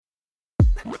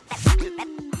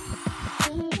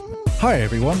Hi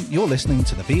everyone, you're listening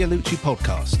to the Vialucci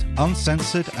podcast,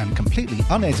 uncensored and completely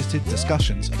unedited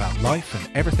discussions about life and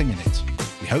everything in it.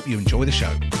 We hope you enjoy the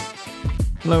show.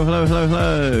 Hello, hello, hello,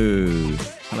 hello.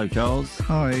 Hello, Charles.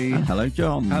 Hi. And hello,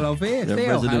 John. Hello, Theo. The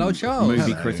Hello, resident Charles.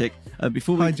 movie Hello. critic.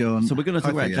 Hi, John. So we're going to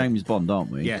talk Hi, about Theo. James Bond, aren't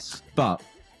we? Yes. But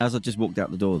as I just walked out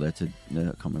the door there to, I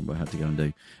can't remember what I had to go and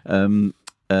do.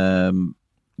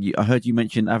 I heard you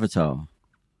mention Avatar.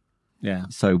 Yeah.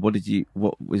 So what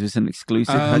was this an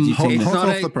exclusive? How do you hot- think It's hot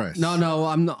not off the press. No,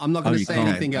 I'm not going Oh, to you say can't.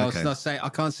 anything else. Okay. I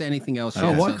can't say anything else. Oh,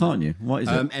 yet, why so- can't you? What is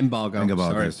it? Embargo.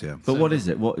 Embargoes, Sorry. yeah. But what is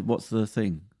it? What's the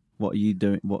thing? What are you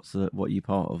doing? What are you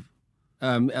part of?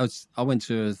 I went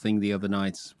to a thing the other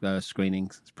night, previous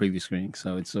screening,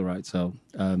 so it's all right. So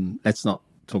let's not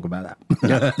talk about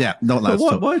that. Yeah, not But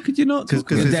that. why could you not?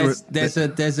 talk about it?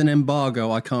 there's an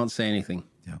embargo. I can't say anything.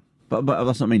 But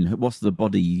that's what I mean. What's the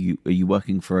body? Are you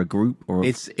working for a group or?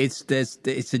 It's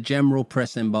a general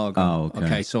press embargo. Oh,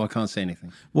 okay. So I can't say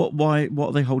anything What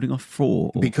are they holding off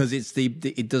for? Or- because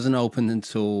it doesn't open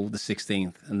until the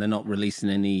 16th, and they're not releasing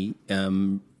any.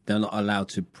 They're not allowed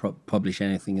to publish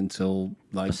anything until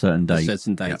like A certain date.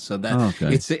 Yeah. So that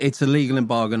okay. it's a legal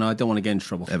embargo, and I don't want to get in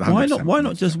trouble. Why not? Why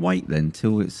not just wait then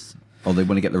till it's? Oh, they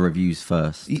want to get the reviews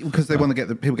first. Because they want to get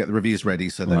the reviews ready,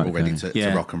 so they're Right, all ready okay.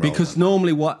 to rock and roll. Because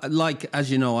normally,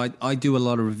 as you know, I do a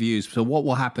lot of reviews. So what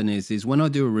will happen is when I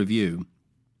do a review,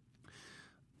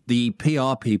 the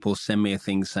PR people send me a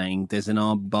thing saying there's an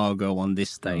embargo on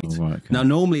this date. Oh, right, okay. Now,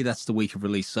 normally that's the week of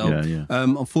release. So, Yeah.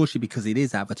 Unfortunately, because it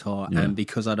is Avatar and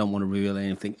because I don't want to reveal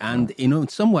anything, and in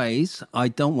some ways, I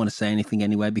don't want to say anything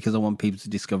anyway because I want people to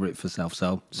discover it for self.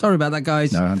 So, sorry about that,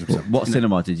 guys. No, 100%. What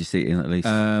cinema did you see it in at least?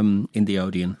 In the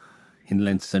Odeon,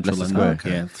 in Central Leicester London.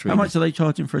 Square. Yeah, 3 How much are they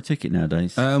charging for a ticket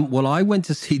nowadays? Well, I went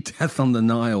to see Death on the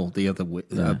Nile the other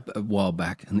a while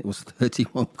back, and it was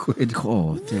 31 quid.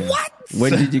 Oh, dear. What?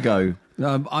 When did you go?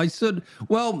 I said,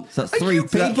 well, So that's three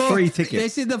tickets.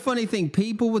 This is the funny thing.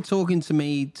 People were talking to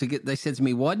me they said to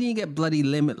me, why didn't you get bloody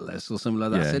Limitless or something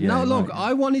like that? I said, no, look, right.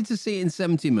 I wanted to see it in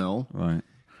 70mm. Right.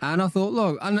 And I thought,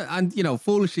 look, and you know,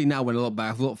 foolishly now when I look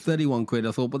back, I thought 31 quid.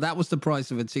 I thought, but that was the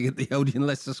price of a ticket at the Odeon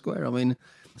Leicester Square. I mean,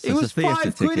 So it it's was a theatre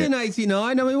 5 quid ticket. in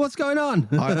 89. I mean, what's going on?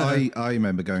 I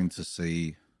remember going to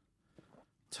see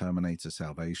Terminator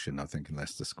Salvation, I think, in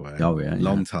Leicester Square. Oh, yeah,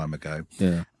 long time ago.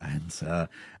 Yeah. And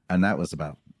that was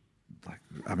about I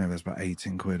remember it was about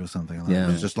 18 quid or something like that. Yeah.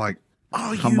 It was just like,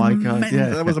 oh my God, mental. yeah.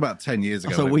 That was about 10 years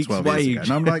ago. That's a like week's 12 years ago. wage.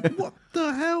 And I'm like, what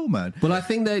the hell, man? Well, I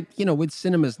think that, you know, with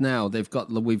cinemas now, we've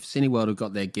Cineworld have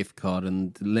got their gift card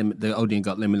and the Odeon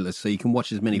got Limitless, so you can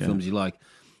watch as many films you like.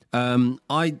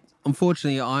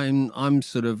 Unfortunately, I'm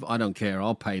sort of, I don't care.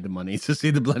 I'll pay the money to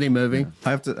see the bloody movie. I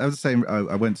have to say,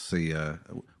 I went to see,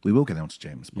 we will get on to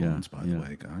James Bond, by the yeah.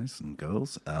 way, guys and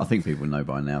girls. I think people know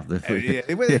by now. it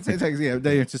takes,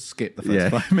 they have to skip the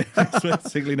first 5 minutes,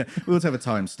 basically. No, we also have a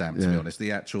timestamp, to be honest.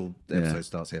 The actual episode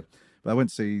starts here. But I went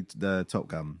to see the Top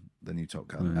Gun, the new Top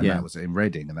Gun, and that was in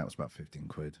Reading, and that was about 15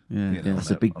 quid. Yeah, you know,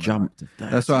 that's a big jump.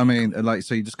 That's what I mean. Like,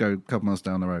 so you just go a couple miles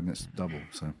down the road and it's double.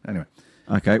 So anyway,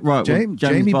 Okay, right.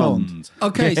 James Bond.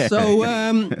 Okay,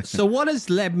 so what has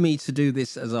led me to do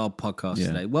this as our podcast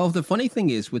today? Well, the funny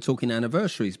thing is we're talking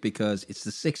anniversaries because it's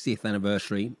the 60th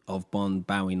anniversary of Bond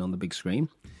bowing on the big screen.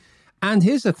 And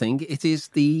here's the thing, it is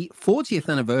the 40th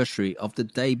anniversary of the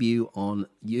debut on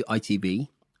ITV,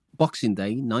 Boxing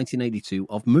Day, 1982,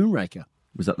 of Moonraker.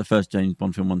 Was that the first James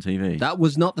Bond film on TV? That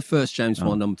was not the first James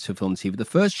Bond film on TV. The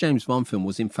first James Bond film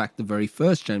was, in fact, the very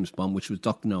first James Bond, which was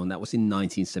Dr. No, and that was in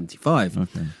 1975.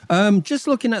 Okay. Just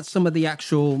looking at some of the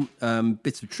actual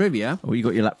bits of trivia. Oh, you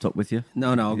got your laptop with you?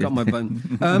 No, I've got my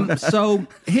phone. So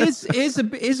here's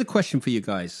a question for you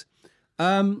guys.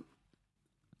 What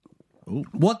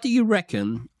do you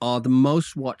reckon are the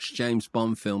most watched James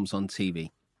Bond films on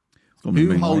TV?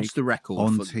 Who holds the record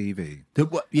on for, TV?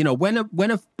 You know, when a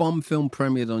Bond film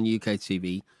premiered on UK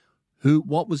TV,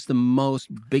 what was the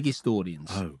biggest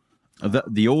audience?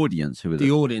 The audience. Who were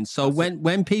the audience. So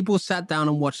when people sat down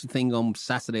and watched the thing on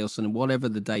Saturday or Sunday, whatever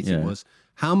the date it was,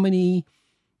 how many?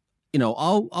 You know,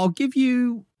 I'll give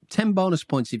you 10 bonus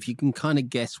points if you can kind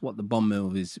of guess what the Bond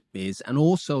movie is, and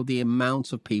also the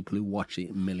amount of people who watch it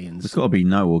in millions. It's got to be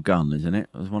No or Gun, isn't it?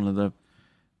 It was one of the.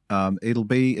 It'll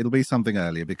be something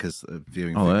earlier because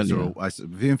viewing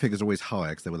figures are always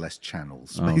higher because there were less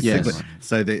channels. Basically. Yes.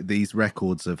 So these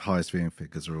records of highest viewing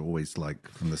figures are always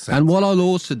like from the 70s. And what I'll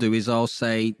also do is I'll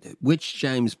say which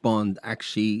James Bond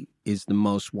actually is the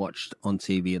most watched on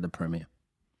TV at the premiere.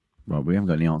 Right, we haven't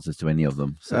got any answers to any of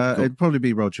them. So it'd probably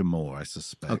be Roger Moore, I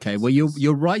suspect. Okay, well,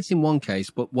 you're right in one case,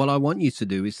 but what I want you to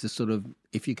do is to sort of,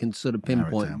 if you can sort of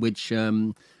pinpoint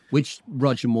which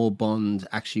Roger Moore Bond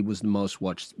actually was the most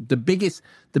watched, the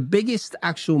biggest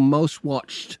actual most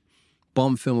watched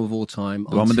Bond film of all time.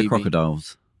 The one with the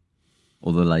crocodiles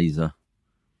or the laser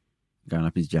going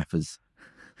up his jaffers.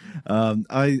 I'm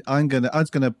gonna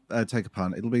take a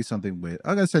punt. It'll be something weird.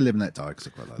 I'm gonna say Live and Let Die because I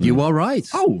quite like that. You are right.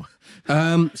 Oh,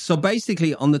 so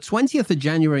basically, on the 20th of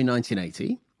January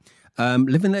 1980,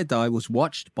 Live and Let Die was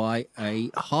watched by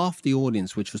half the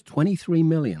audience, which was 23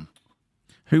 million.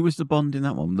 Who was the Bond in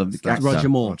that one? Roger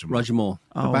Moore. Roger Moore.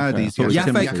 Oh, baddies.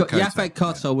 Yaphet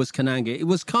Kotto was Kananga. It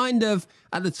was kind of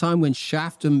at the time when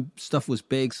Shaft and stuff was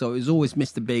big, so it was always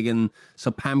Mr. Big and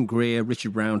so Pam Grier,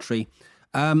 Richard Roundtree.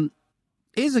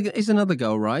 Here's another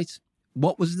go, right?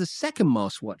 What was the second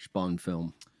most watched Bond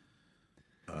film?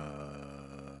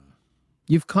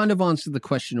 You've kind of answered the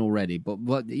question already, but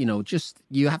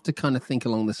you have to kind of think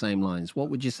along the same lines. What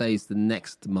would you say is the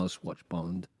next most watched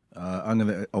Bond? I'm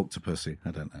gonna Octopussy.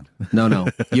 I don't know. No.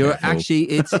 You're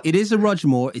actually it is a Roger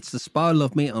Moore. It's The Spy Who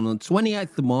Loved Me, and on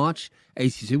 28th of March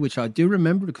 82, which I do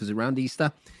remember because around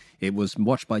Easter, it was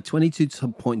watched by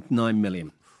 22.9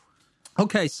 million.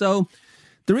 Okay, so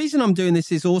the reason I'm doing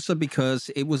this is also because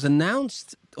it was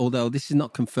announced, although this is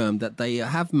not confirmed, that they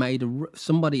have made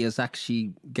somebody has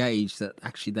actually gauged that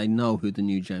actually they know who the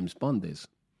new James Bond is.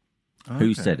 Okay.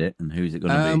 Who said it and who's it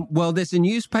going to be? Well, there's a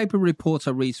newspaper report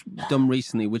I done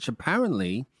recently, which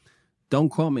apparently, don't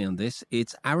quote me on this,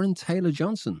 it's Aaron Taylor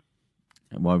Johnson.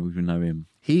 And why would we know him?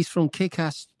 He's from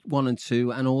Kick-Ass 1 and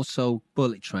 2 and also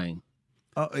Bullet Train.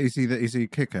 Oh, is he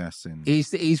Kick-Ass in?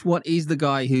 He's the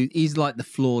guy he's like the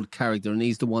flawed character, and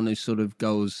he's the one who sort of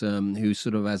goes, who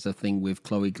sort of has a thing with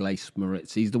Chloe Grace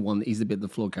Moretz. He's the bit of the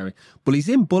flawed character. But he's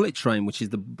in Bullet Train, which is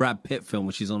the Brad Pitt film,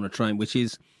 which is on a train, which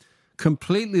is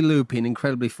completely looping,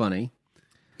 incredibly funny.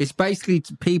 It's basically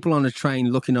people on a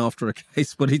train looking after a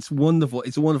case, but it's wonderful.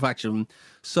 It's a wonderful action.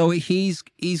 So he's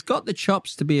got the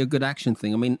chops to be a good action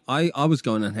thing. I mean, I was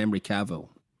going on Henry Cavill.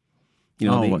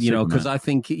 Because I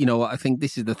think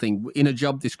this is the thing. In a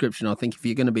job description, I think if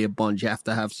you're going to be a Bond, you have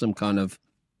to have some kind of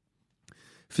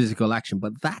physical action.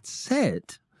 But that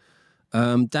said,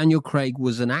 Daniel Craig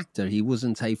was an actor. He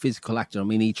wasn't a physical actor. I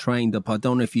mean, he trained up. I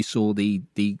don't know if you saw the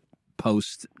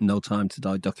post No Time to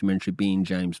Die documentary, Being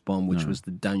James Bond, which was the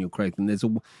Daniel Craig thing.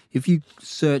 If you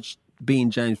search Being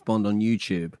James Bond on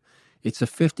YouTube, it's a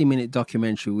 50-minute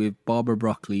documentary with Barbara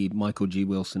Broccoli, Michael G.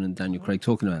 Wilson, and Daniel Craig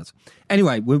talking about it.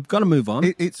 Anyway, we've got to move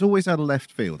on. It's always out of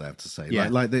left field, I have to say. Yeah.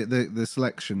 Like the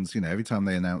selections, every time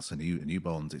they announce a new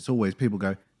Bond, it's always people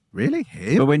go, really?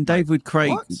 Him? But when David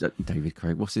Craig,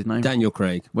 what's his name? Daniel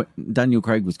Craig. When Daniel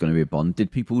Craig was going to be a Bond,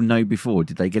 did people know before?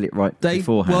 Did they get it right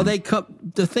beforehand? Well,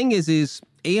 the thing is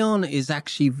Eon is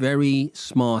actually very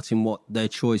smart in what their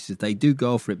choices. They do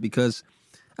go for it because,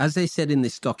 as they said in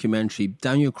this documentary,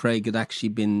 Daniel Craig had actually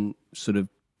been sort of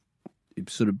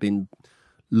been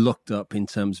looked up in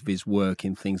terms of his work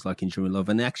in things like Enduring Love.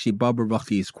 And actually, Barbara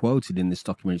Broccoli is quoted in this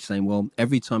documentary saying, well,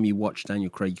 every time you watch Daniel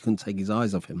Craig, you couldn't take his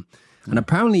eyes off him. And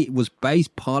apparently it was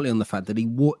based partly on the fact that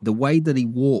the way that he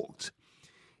walked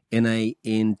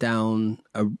down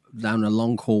a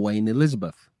long hallway in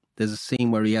Elizabeth. There's a scene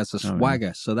where he has a swagger.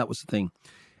 Yeah. So that was the thing.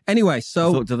 Ananyway,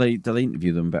 so do they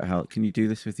interview them about how can you do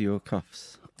this with your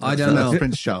cuffs? I don't know.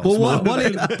 Prince Charles.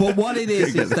 But what it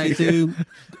is they do.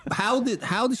 How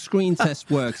the screen test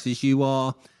works is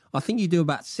I think you do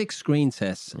about 6 screen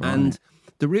tests, right. And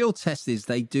the real test is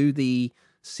they do the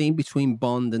scene between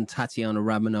Bond and Tatiana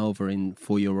Ramanova in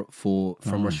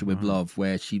From Russia with Love,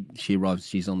 where she arrives,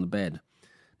 she's on the bed.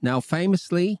 Now,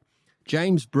 famously,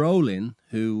 James Brolin,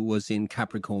 who was in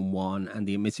Capricorn 1 and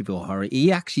the Amityville Horror,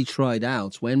 he actually tried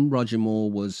out when Roger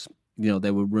Moore was,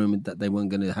 they were rumored that they weren't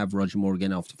going to have Roger Moore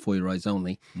again after For Your Eyes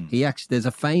Only. There's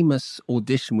a famous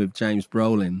audition with James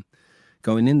Brolin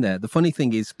going in there. The funny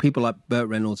thing is, people like Burt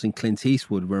Reynolds and Clint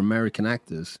Eastwood were American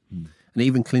actors. And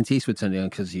even Clint Eastwood turned it down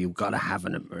because you've got to have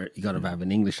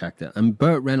an English actor. And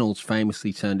Burt Reynolds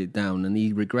famously turned it down, and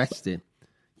he regressed it.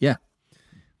 Yeah,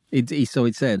 so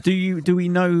it said. Do we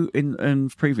know in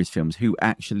previous films who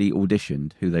actually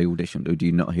auditioned, who they auditioned, or do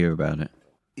you not hear about it?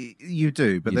 You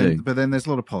do, but then there's a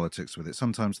lot of politics with it.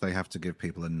 Sometimes they have to give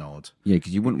people a nod. Yeah,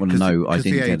 because you wouldn't want to know. I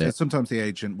didn't get it. Sometimes the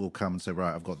agent will come and say,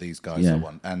 "Right, I've got these guys I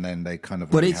want," and then they kind of.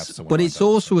 But it's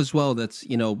also as well that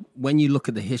when you look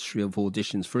at the history of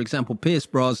auditions, for example, Pierce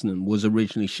Brosnan was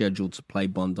originally scheduled to play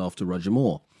Bond after Roger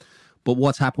Moore, but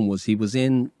what happened was he was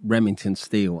in Remington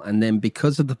Steele, and then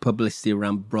because of the publicity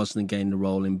around Brosnan getting the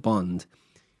role in Bond,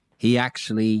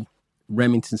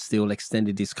 Remington Steele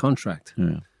extended his contract.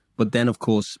 Yeah. But then, of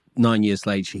course, 9 years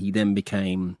later, he then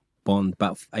became Bond.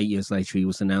 About 8 years later, he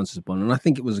was announced as Bond. And I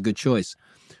think it was a good choice.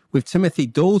 With Timothy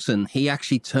Dalton, he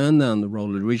actually turned down the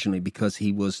role originally because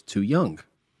he was too young.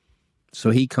 So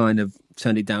he kind of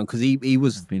turned it down because he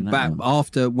was back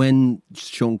after when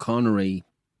Sean Connery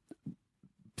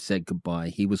said goodbye,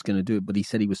 he was going to do it, but he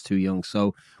said he was too young.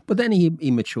 So, but then he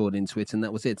matured into it, and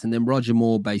that was it. And then Roger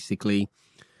Moore, basically,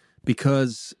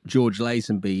 because George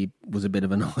Lazenby was a bit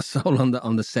of an arsehole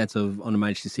on the set of On Her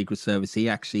Majesty's Secret Service, he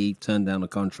actually turned down a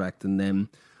contract, and then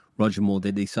Roger Moore,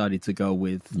 they decided to go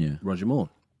with Roger Moore.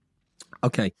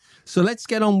 Okay, so let's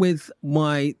get on with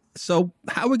so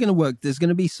how we're going to work. There's going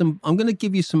to be I'm going to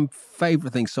give you some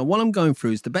favorite things. So what I'm going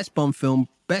through is the best Bond film,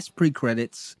 best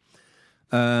pre-credits,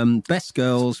 best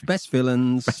girls, best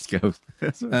villains,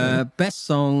 best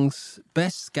songs,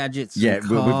 best gadgets. Yeah, we've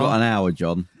got an hour,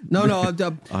 John. No.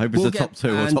 I hope it's the top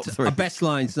two or top three. Best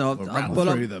lines. No,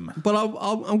 we'll through them. But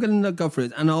I'm going to go through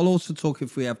it, and I'll also talk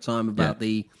if we have time about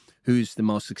who's the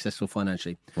most successful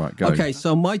financially. Right. Go. Okay.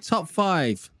 So my top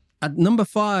 5. At number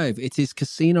 5, it is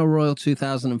Casino Royale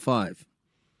 2005.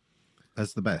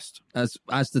 As the best. As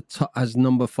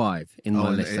number 5 in my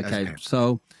list. Okay.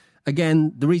 So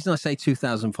again, the reason I say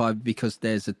 2005 because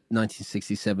there's a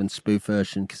 1967 spoof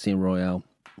version, Casino Royale.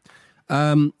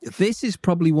 This is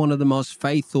probably one of the most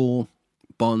faithful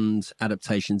Bond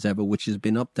adaptations ever, which has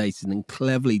been updated and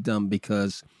cleverly done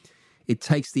because it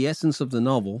takes the essence of the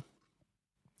novel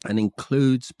and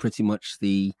includes pretty much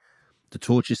the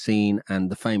torture scene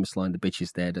and the famous line, "The bitch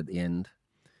is dead" at the end.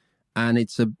 And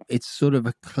it's sort of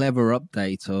a clever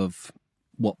update of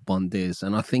what Bond is.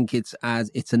 And I think it's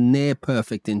a near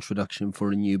perfect introduction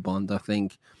for a new Bond. I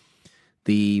think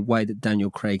the way that Daniel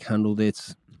Craig handled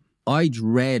it, I'd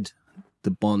read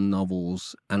the Bond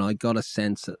novels and I got a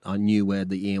sense that I knew where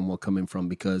the Ian were coming from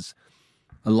because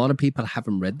a lot of people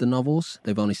haven't read the novels.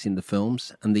 They've only seen the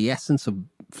films. And the essence of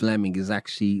Fleming is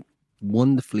actually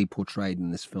wonderfully portrayed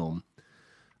in this film.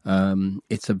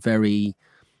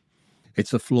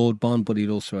 It's a flawed Bond, but it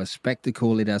also has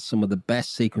spectacle. It has some of the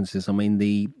best sequences. I mean,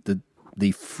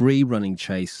 the free running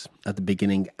chase at the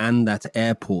beginning and that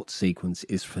airport sequence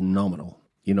is phenomenal.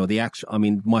 You know,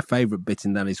 my favorite bit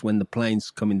in that is when the plane's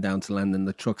coming down to land and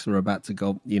the trucks are about to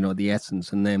go, you know, the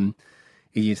essence. And then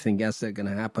you think, is that going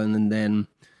to happen? And then,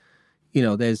 you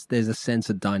know, there's a sense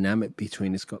of dynamic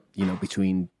between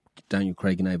Daniel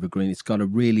Craig and Ava Green. It's got a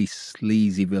really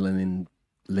sleazy villain in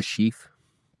Le Chiffre,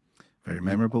 very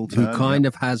memorable. Who kind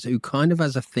of has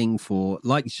a thing for,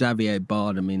 like Xavier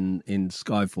Bardem in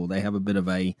Skyfall. They have a bit of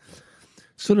a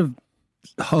sort of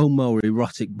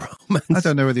homoerotic bromance. I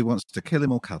don't know whether he wants to kill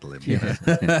him or cuddle him. Yeah.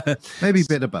 Maybe a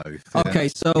bit of both. Okay,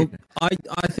 so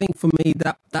I think for me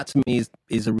that to me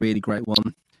is a really great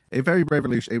one. It very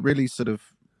revolutionary. It really sort of.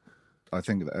 I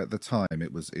think that at the time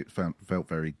it felt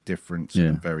very different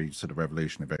and very sort of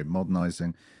revolutionary, very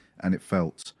modernising, and it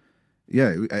felt.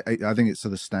 Yeah, I think it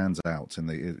sort of stands out in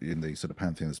the sort of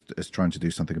pantheon as trying to do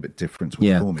something a bit different with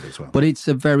the formula as well. But it's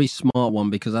a very smart one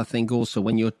because I think also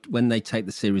when they take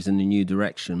the series in a new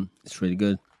direction, it's really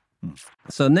good.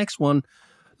 So next one,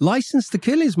 License to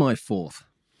Kill is my 4th.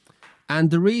 And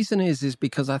the reason is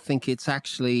because I think it's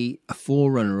actually a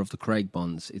forerunner of the Craig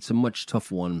Bonds. It's a much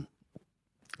tougher one.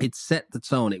 It set the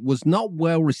tone. It was not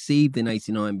well received in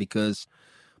 89 because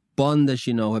Bond, as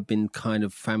you know, had been kind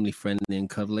of family friendly and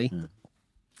cuddly.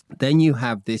 Then you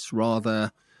have this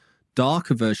rather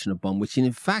darker version of Bond, which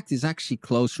in fact is actually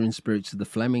closer in spirit to the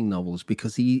Fleming novels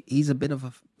because he's a bit of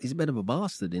a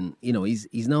bastard.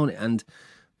 He's known it, and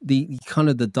the kind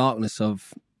of the darkness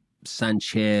of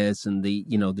Sanchez and the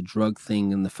drug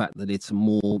thing and the fact that it's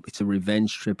a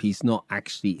revenge trip. He's not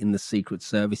actually in the Secret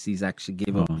Service. He's actually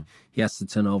given up. He has to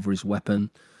turn over his weapon.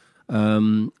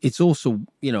 It's also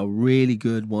really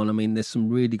good one. I mean, there's some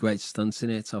really great stunts in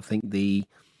it. I think the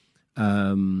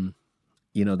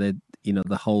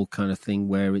whole kind of thing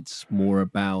where it's more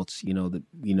about the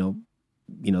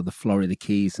Florida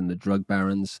Keys and the drug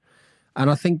barons, and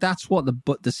I think that's what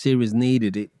the series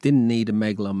needed. It didn't need a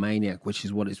megalomaniac, which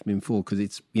is what it's been for, because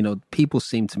it's people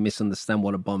seem to misunderstand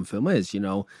what a Bond film is.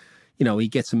 He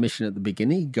gets a mission at the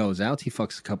beginning, he goes out, he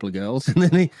fucks a couple of girls, and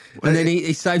then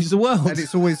he saves the world. And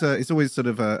it's always sort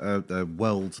of a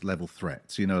world level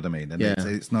threat. You know what I mean? And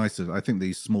it's nice. I think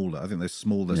those smaller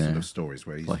sort of stories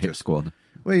where he's like Hit Squad.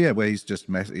 Well, where he's just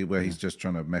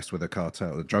trying to mess with a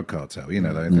cartel, a drug cartel.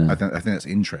 I think that's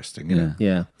interesting.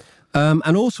 Yeah.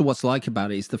 And also what's like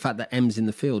about it is the fact that M's in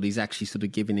the field. He's actually sort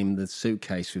of giving him the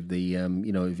suitcase with the,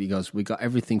 if he goes, we got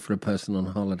everything for a person on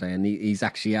holiday, and he's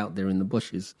actually out there in the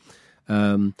bushes.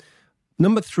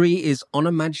 Number 3 is On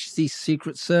Her Majesty's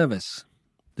Secret Service,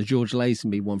 the George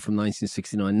Lazenby one from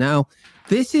 1969. Now,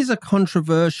 this is a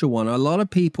controversial one. A lot of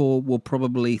people will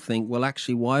probably think, well,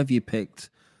 actually, why have you picked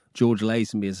George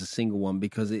Lazenby as a single one?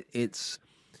 Because it's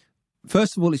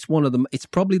first of all, it's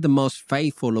probably the most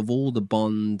faithful of all the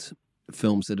Bond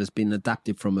films that has been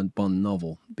adapted from a Bond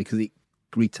novel, because it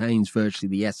retains virtually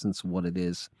the essence of what it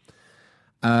is.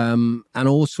 And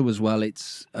also as well,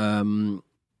 it's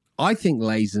I think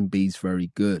Lazenby's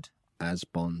very good as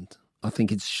Bond. I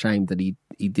think it's a shame that he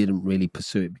didn't really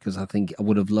pursue it, because I think I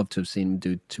would have loved to have seen him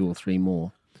do 2 or 3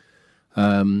 more.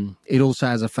 It also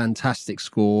has a fantastic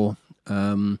score.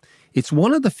 It's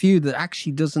one of the few that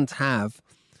actually doesn't have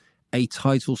a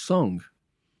title song.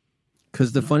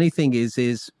 Because the funny thing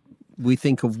is we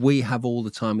think of We Have All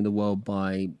the Time in the World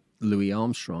by Louis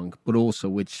Armstrong, but also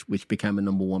which became a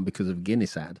number 1 because of a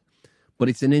Guinness ad. But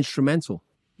it's an instrumental.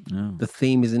 Oh. The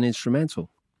theme is an instrumental.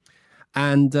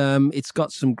 And it's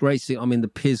got some great,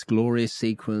 the Piz Gloria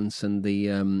sequence, and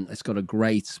it's got a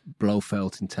great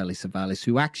Blofeld in Telly Savalas,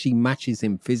 who actually matches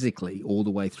him physically all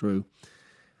the way through.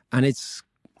 And it's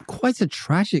quite a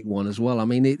tragic one as well. I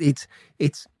mean, it's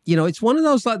one of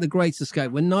those like The Great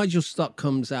Escape, when Nigel Stock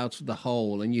comes out of the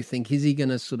hole and you think, is he going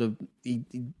to sort of,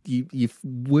 you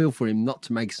will for him not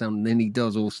to make a sound, and then he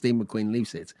does, or Steve McQueen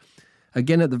leaves it.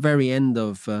 Again, at the very end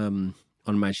of On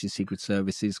Majesty's Secret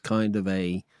Service is kind of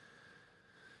a,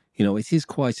 it is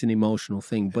quite an emotional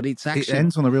thing, but it's actually... It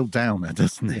ends on a real downer,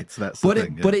 doesn't it? That's the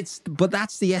thing. But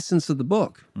that's the essence of the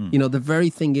book. The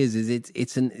very thing is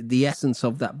the essence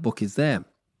of that book is there.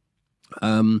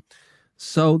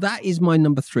 So that is my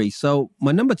number 3. So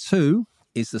my number 2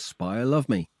 is The Spy Who Loved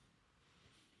Me,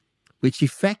 which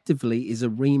effectively is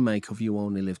a remake of You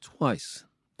Only Live Twice.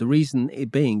 The reason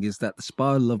it being is that The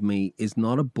Spy Who Loved Me is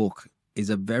not a book,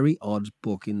 is a very odd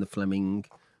book in the Fleming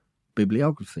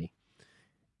bibliography.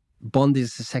 Bond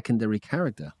is a secondary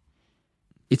character.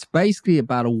 It's basically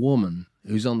about a woman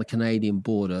who's on the Canadian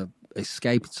border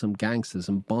escaping some gangsters,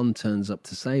 and Bond turns up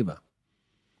to save her.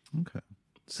 Okay.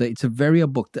 So it's a very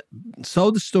odd book. So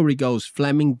the story goes,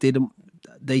 Fleming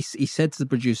he said to the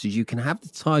producers, you can have the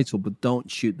title, but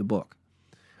don't shoot the book.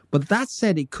 But that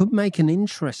said, it could make an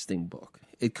interesting book.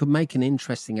 It could make an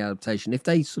interesting adaptation. If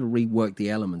they sort of rework the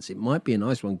elements, it might be a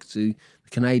nice one, to the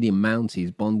Canadian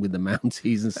Mounties, Bond with the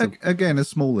Mounties and stuff. Again, a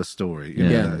smaller story.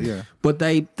 Yeah. But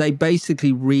they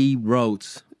basically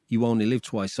rewrote You Only Live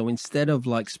Twice. So instead of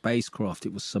like spacecraft,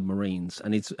 it was submarines,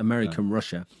 and it's American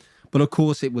Russia. But of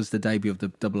course, it was the debut of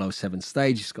the 007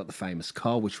 stage. It's got the famous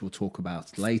car, which we'll talk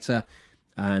about later.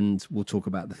 And we'll talk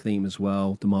about the theme as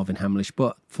well, the Marvin Hamlish.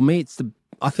 But for me,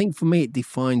 it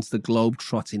defines the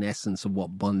globe-trotting essence of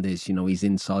what Bond is. He's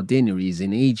in Sardinia, he's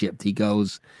in Egypt, he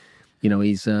goes,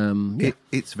 he's...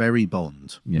 It's very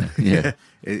Bond. Yeah.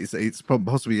 It's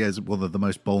possibly as one of the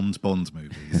most Bond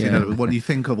movies. Yeah. When you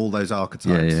think of all those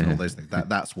archetypes and all those things,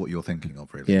 that's what you're thinking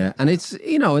of, really. Yeah, and it's,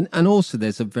 and also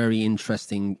there's a very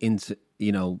interesting,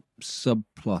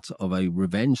 subplot of a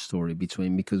revenge story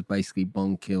because basically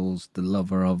Bond kills the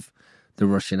lover of the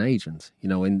Russian agent.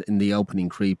 In the opening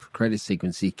credit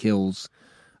sequence, he kills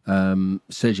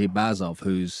Sergei Bazov,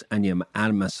 who's Anya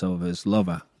Almasova's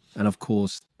lover. And of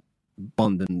course,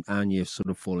 Bond and Anya sort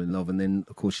of fall in love. And then,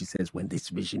 of course, she says, when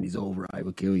this mission is over, I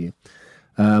will kill you.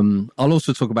 I'll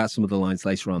also talk about some of the lines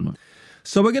later on.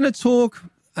 So we're going to talk.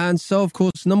 And so, of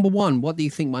course, number 1, what do you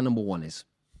think my number 1 is?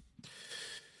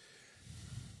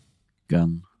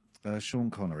 Gun.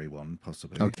 Sean Connery one,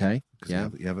 possibly. Okay. Yeah.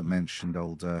 You haven't mentioned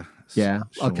old. Yeah.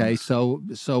 Sean. Okay. So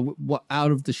what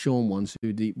out of the Sean ones?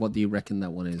 What do you reckon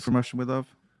that one is? From Russian with Love?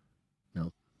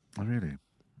 No. Oh, really?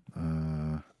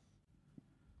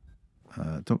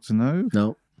 Dr. No?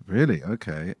 No. Really?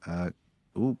 Okay.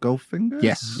 Goldfinger?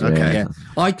 Yes. Okay. Yeah.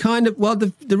 I kind of,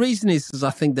 the reason is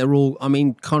I think they're all,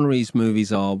 Connery's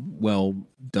movies are well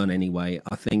done anyway.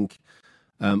 I think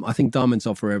Diamonds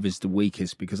Are Forever is the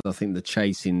weakest, because I think the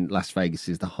chase in Las Vegas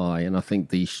is the high, and I think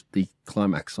the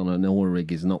climax on an oil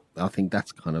rig is not. I think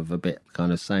that's kind of a bit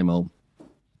same old.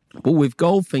 But with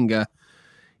Goldfinger,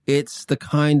 it's the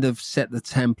kind of set the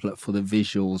template for the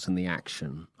visuals and the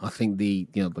action. I think the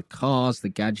cars, the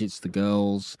gadgets, the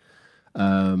girls,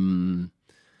 I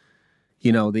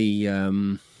love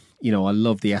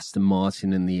the Aston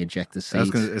Martin and the ejector seat. I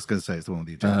was going to say it's the one with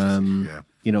the ejector seat. Yeah.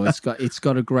 It's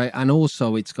got a great, and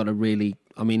also it's got a really,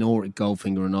 Auric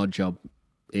Goldfinger and Oddjob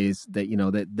is that,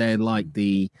 that they're like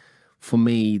for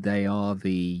me, they are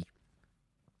these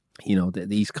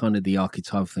kind of the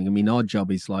archetypal thing.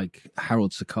 Oddjob is like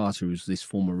Harold Sakata, who's this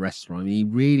former wrestler. He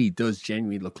really does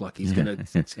genuinely look like he's going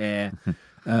to tear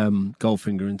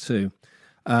Goldfinger in two.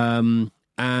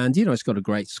 And, it's got a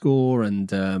great score and,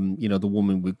 the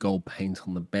woman with gold paint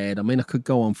on the bed. I mean, I could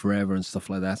go on forever and stuff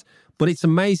like that. But it's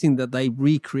amazing that they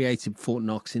recreated Fort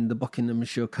Knox in the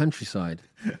Buckinghamshire countryside.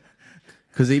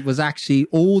 Because it was actually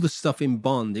all the stuff in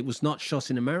Bond. It was not shot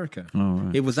in America. Oh,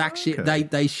 right. It was actually,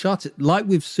 they shot it, like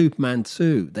with Superman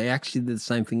 2, they actually did the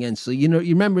same thing again. So, you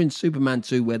remember in Superman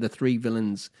 2 where the 3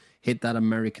 villains hit that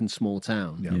American small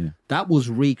town? Yeah. That was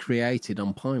recreated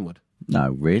on Pinewood.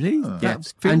 No, really? Yeah,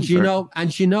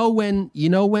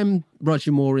 and when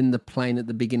Roger Moore in the plane at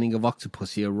the beginning of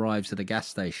Octopussy arrives at a gas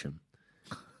station,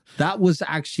 that was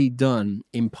actually done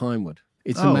in Pinewood.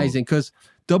 It's amazing because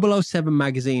 007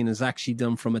 magazine is actually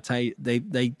done from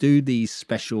they do these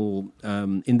special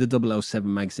in the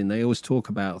 007 magazine. They always talk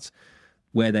about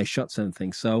where they shot certain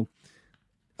things. So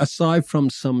aside from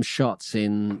some shots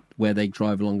in where they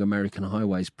drive along American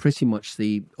highways, pretty much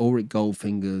the Ulrich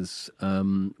Goldfinger's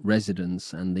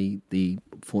residence and the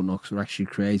Fort Knox were actually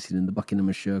created in the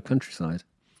Buckinghamshire countryside.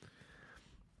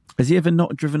 Has he ever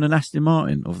not driven an Aston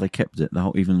Martin, or have they kept it?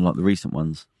 Even like the recent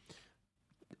ones.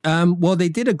 Well, they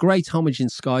did a great homage in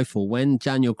Skyfall when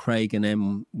Daniel Craig and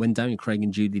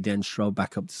Judi Dench drove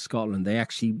back up to Scotland. They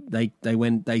actually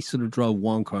they sort of drove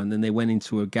one car and then they went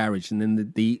into a garage and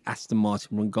then the Aston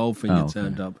Martin from Goldfinger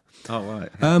turned up. Oh right.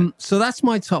 So that's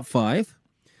my top 5.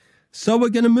 So we're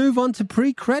going to move on to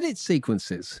pre-credit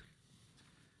sequences.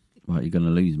 Right, you're going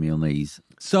to lose me on these.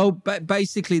 So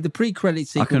basically, the pre-credit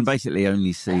sequence. I can basically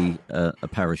only see a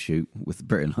parachute with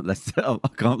Britain. I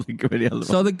can't think of any other.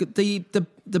 So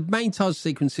the main title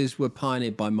sequences were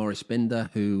pioneered by Maurice Binder,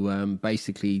 who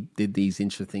basically did these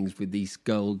intro things with these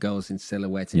girls in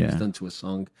silhouette, and it was done to a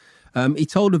song. He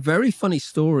told a very funny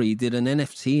story. He did an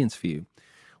NFT interview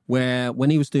where, when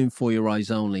he was doing For Your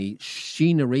Eyes Only,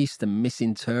 Sheena Easton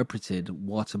misinterpreted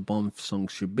what a Bond song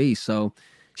should be. So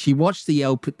she watched the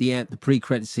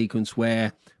pre-credit sequence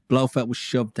where Blofeld was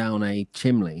shoved down a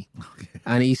chimney,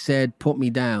 and he said, "Put me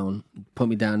down."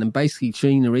 And basically,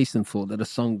 Sheena Easton thought that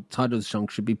title of the song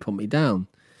should be "Put Me Down,"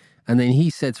 and then he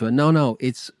said to her, "No,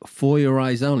 it's For Your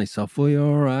Eyes Only." So For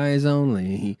Your Eyes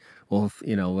Only, or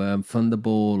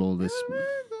Thunderball, or this.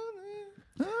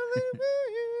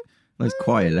 Those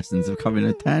choir lessons have come in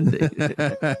a handy.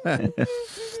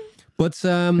 But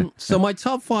so my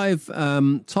top five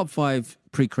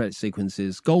pre-credit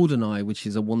sequences: GoldenEye, which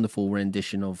is a wonderful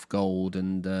rendition of Gold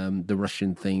and the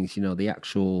Russian things. The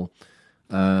actual,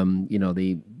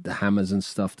 the hammers and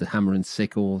stuff, the hammer and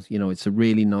sickle. It's a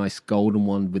really nice golden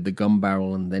one with the gun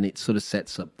barrel, and then it sort of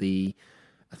sets up the.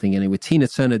 I think anyway, Tina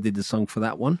Turner did the song for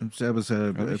that one. So it was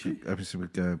obviously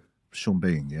with Sean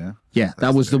Bean, yeah? Yeah,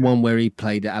 that was the one where he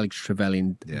played Alex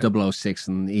Trevelyan in 006,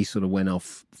 and he sort of went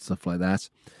off, stuff like that.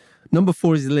 Number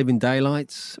 4 is The Living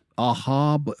Daylights.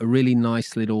 Aha, but a really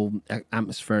nice little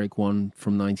atmospheric one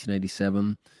from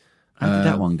 1987. How did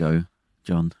that one go,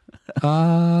 John?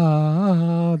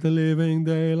 The Living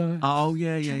Daylights. Oh,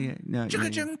 yeah. No, I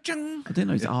didn't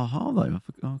know it's Aha, though.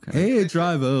 Okay. Hey,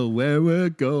 driver, where we're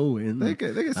going. They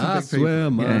get some I big swear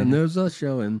people. my nerves are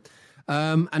showing.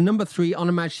 And number 3, On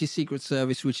Her Majesty's Secret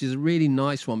Service, which is a really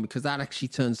nice one because that actually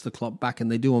turns the clock back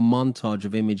and they do a montage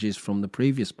of images from the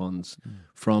previous Bonds,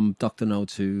 from Dr. No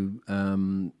to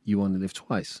You Only Live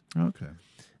Twice. Okay.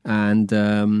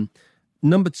 And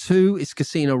number 2 is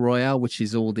Casino Royale, which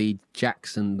is all the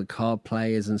jacks and the card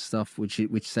players and stuff, which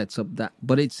sets up that.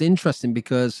 But it's interesting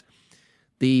because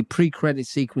the pre-credit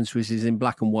sequence, which is in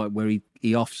black and white, where he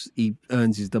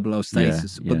earns his 00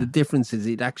 status. But the difference is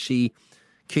it actually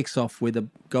kicks off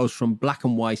goes from black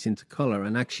and white into color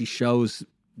and actually shows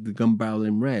the gun barrel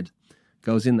in red,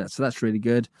 goes in that. So that's really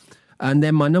good. And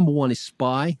then my number 1 is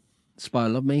Spy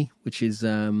Love Me, which is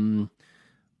that's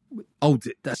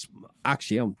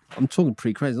actually I'm talking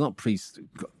pre-credits, not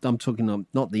I'm talking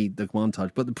not the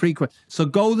montage, but the pre-credit. So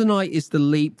GoldenEye is the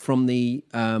leap from the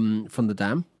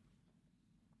dam.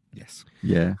 Yes.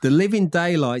 Yeah. The Living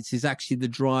Daylights is actually the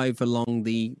drive along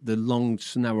the long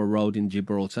narrow road in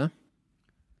Gibraltar.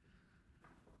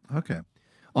 Okay.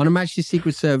 On Her Majesty's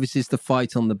Secret Service is the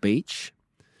fight on the beach.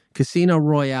 Casino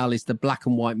Royale is the black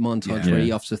and white montage where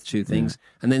he offers 2 things.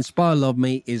 And then Spy Love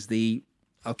Me is so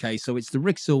it's the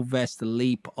Rick Sylvester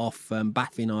leap off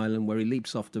Baffin Island where he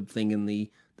leaps off the thing and the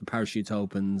parachute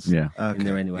opens in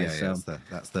there anyway. Yeah, so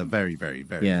that's the very, very,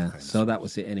 very famous. So that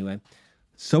was it anyway.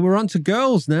 So we're on to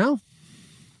girls now.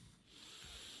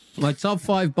 My top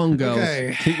 5 Bond girls.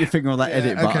 Okay. Keep your finger on that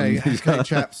edit button. Okay,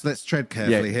 chaps, let's tread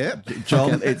carefully here.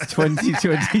 John, it's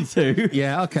 2022.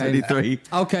 Yeah, okay. 23.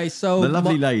 Okay, so The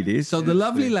lovely ladies. So the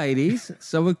lovely ladies.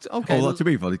 So we're, okay. Although, to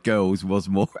be fair, the girls was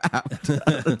more apt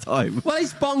at the time. Well,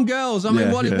 it's Bond girls. I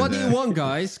mean, what do you want,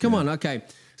 guys? Come on, okay.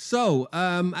 So,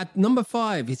 at number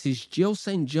 5, it is Jill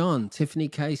St. John, Tiffany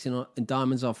Case in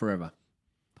Diamonds Are Forever.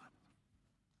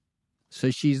 So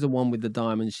she's the one with the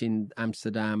diamonds in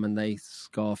Amsterdam, and they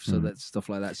scarf, so that stuff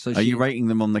like that. So are you rating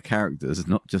them on the characters?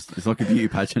 Not just it's like a beauty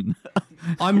pageant.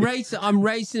 I'm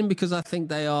rating them because I think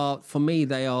they are, for me,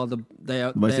 they are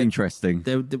most interesting.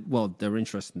 They're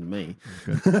interesting to me.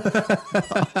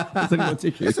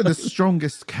 These are the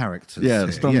strongest characters. Yeah,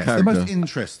 the strong character. The most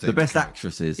interesting. The best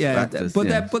actresses. Yeah, actors,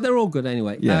 but they're all good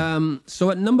anyway. Yeah. So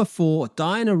at number 4,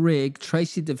 Diana Rigg,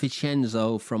 Tracy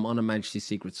DiVincenzo from On Her Majesty's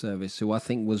Secret Service, who I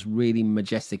think was really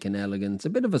majestic and elegant. A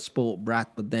bit of a sport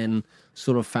brat, but then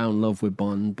sort of found love with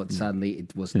Bond, but sadly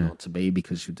it was not to be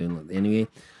because she was doing it anyway.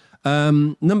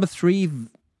 Number 3,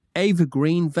 Ava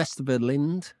Green, Vesta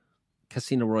Berlind,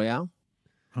 Casino Royale.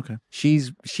 Okay.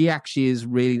 She actually is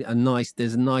really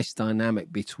there's a nice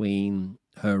dynamic between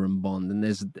her and Bond, and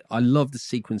I love the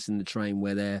sequence in the train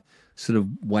where they're sort of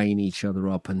weighing each other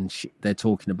up, and they're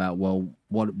talking about, well,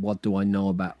 what do I know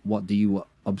about, what do you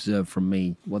observe from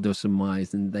me, what do I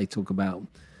surmise, and they talk about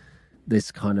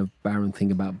this kind of barren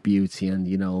thing about beauty, and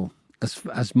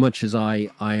as much as I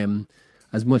am,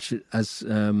 as much as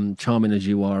charming as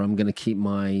you are, I'm going to keep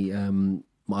my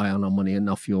eye on our money and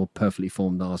off your perfectly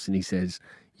formed arse. And he says,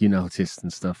 you noticed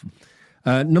and stuff.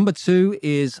 Number 2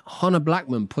 is Hannah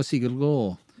Blackman, Pussy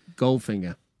Galore,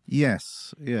 Goldfinger.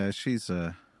 Yes, yeah, she's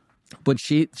but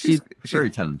she's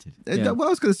very talented. Well, I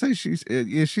was going to say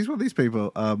she's one of these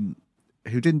people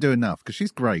who didn't do enough, because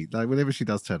she's great. Like whenever she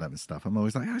does turn up and stuff, I'm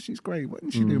always like, she's great. Why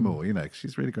didn't she do more? Because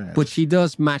she's really great. But she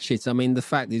does match it. I mean, the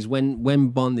fact is, when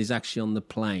Bond is actually on the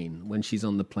plane, when she's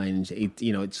on the plane, and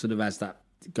it sort of has that,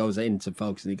 goes into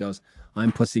focus, and he goes,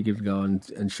 "I'm Pussy Galore,"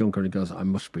 and Sean Connery goes, "I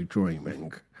must be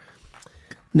dreaming."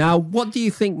 Now, what do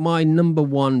you think my number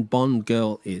 1 Bond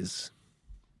girl is?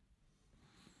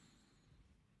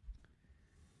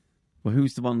 Well,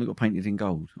 who's the one that got painted in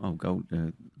gold? Oh,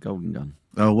 Golden Gun.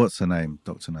 Oh, what's her name?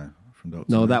 Dr. No from Dr.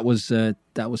 No, No. that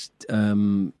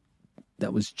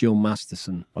was Jill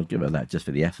Masterson. I'll give her that just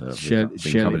for the effort.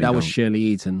 Shirley, that was Shirley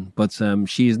Eaton, but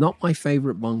she is not my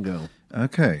favourite Bond girl.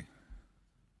 Okay.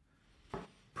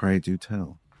 Pray do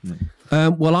tell.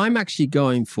 Well, I'm actually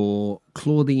going for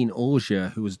Claudine Auger,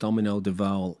 who was Domino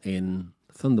Duval in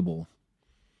Thunderball.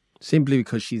 Simply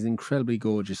because she's incredibly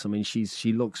gorgeous. I mean, she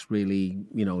looks really,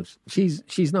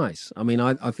 she's nice. I mean,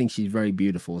 I think she's very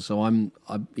beautiful. So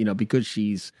because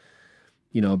she's,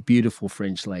 a beautiful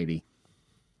French lady,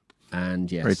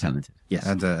 and yes, very talented. Yes,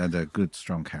 and a good,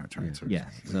 strong character. Yeah,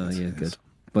 good.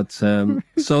 But so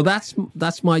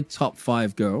that's my top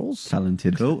 5 girls.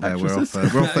 Talented. Cool. We're off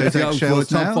those eggshells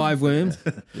top now. 5 women.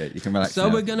 Yeah, you can relax. So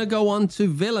now. we're going to go on to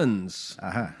villains.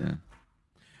 Aha. Yeah.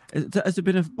 Has there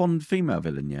been a Bond female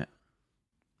villain yet?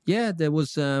 Yeah, there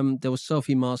was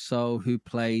Sophie Marceau, who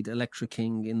played Electra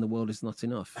King in The World Is Not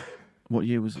Enough. What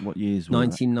years was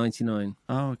 1999.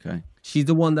 Oh, okay. She's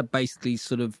the one that basically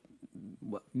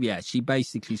she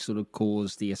basically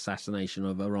caused the assassination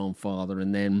of her own father,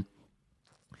 and then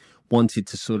wanted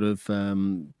to sort of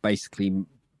basically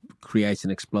create an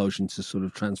explosion to sort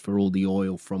of transfer all the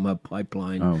oil from her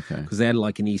pipeline. Oh, okay. Because they had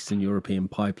like an Eastern European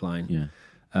pipeline. Yeah.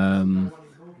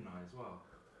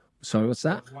 Sorry, what's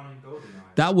that?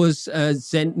 That was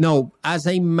as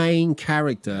a main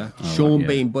character, Sean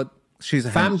Bean, but she's a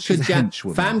Famke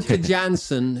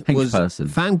Janssen was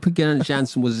Famke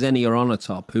Janssen was Xenia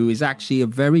Onatopp, who is actually a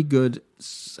very good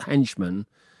henchman.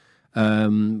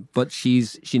 But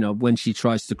she's, when she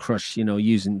tries to crush,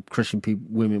 crushing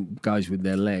guys with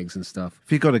their legs and stuff.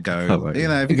 If you got to go,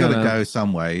 if you got to go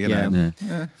some way, you know.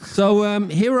 Yeah. So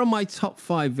here are my top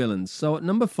 5 villains. So at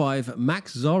number 5,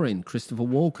 Max Zorin, Christopher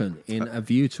Walken in A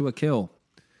View to a Kill.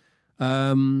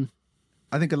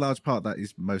 I think a large part of that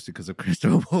is mostly because of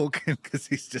Christopher Walken, because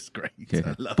he's just great.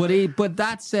 Yeah. But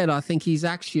that said, I think he's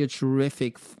actually a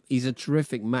terrific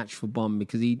match for Bond,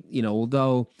 because he,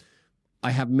 although I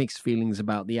have mixed feelings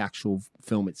about the actual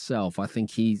film itself, I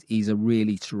think he's a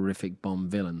really terrific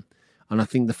Bond villain. And I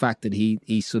think the fact that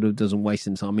he sort of doesn't waste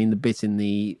any time. I mean, the bit in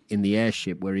the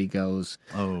airship where he goes,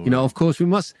 of course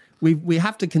we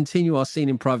have to continue our scene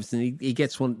in privacy. And he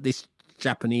gets this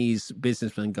Japanese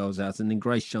businessman goes out, and then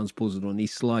Grace Jones pulls it on. He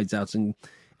slides out and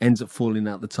ends up falling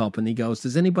out the top. And he goes,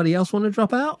 "Does anybody else want to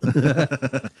drop out?"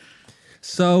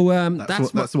 So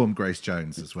that's the one, Grace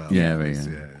Jones as well. Yeah.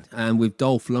 And with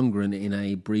Dolph Lundgren in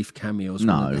a brief cameo.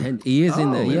 No, he is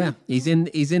in there. Really? Yeah, he's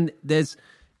in. There's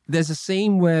a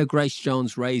scene where Grace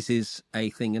Jones raises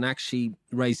a thing, and actually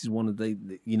raises one of the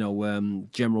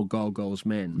General Gogol's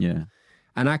men. Yeah,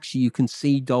 and actually you can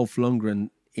see Dolph Lundgren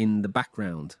in the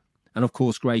background, and of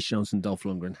course Grace Jones and Dolph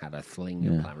Lundgren had a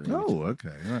fling. Oh,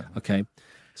 okay, right. Okay.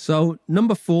 So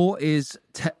number 4 is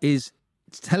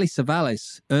Telly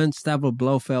Savalas, earned Stavro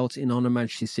Blofeld in On Her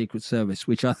Majesty's Secret Service,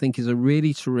 which I think is a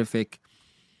really terrific,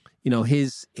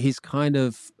 his kind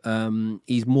of,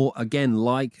 he's more, again,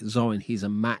 like Zorin, he's a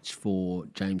match for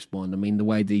James Bond. I mean, the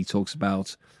way that he talks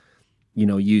about,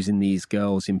 using these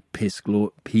girls in Piz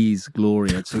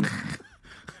Gloria to...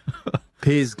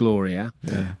 Piz Gloria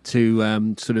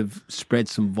to sort of spread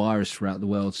some virus throughout the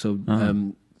world. So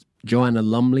Joanna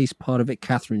Lumley's part of it.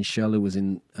 Catherine Schell, who was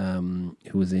in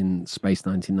Space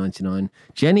 1999.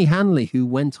 Jenny Hanley, who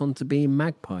went on to be in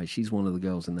Magpie. She's one of the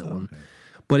girls in that one.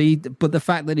 But the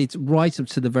fact that it's right up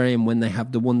to the very end when they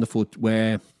have the wonderful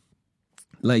where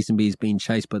Lazenby is being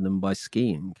chased by them by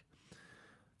skiing.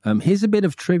 Here's a bit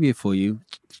of trivia for you.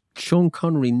 Sean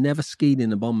Connery never skied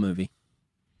in a Bond movie.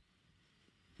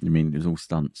 You mean it was all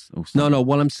stunts? No.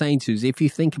 What I'm saying to you is, if you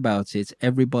think about it,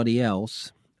 everybody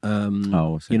else.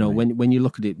 When you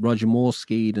look at it, Roger Moore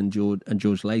skied and George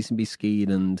Lazenby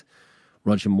skied and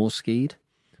Roger Moore skied,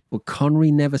 but Connery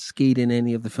never skied in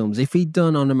any of the films. If he'd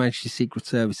done On Her Majesty's Secret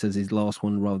Service as his last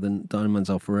one rather than Diamonds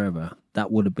Are Forever,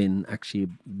 that would have been actually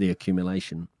the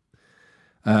accumulation.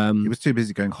 He was too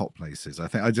busy going hot places.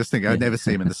 I just think I'd never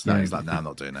see him in the snow. He's like, no, I'm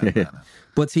not doing that. No.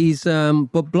 But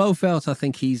but Blofeld, I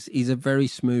think he's a very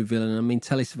smooth villain. I mean,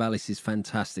 Telly Savalas is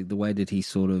fantastic. The way that he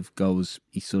sort of goes,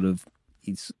 he sort of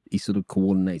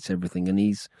coordinates everything, and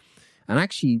he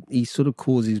sort of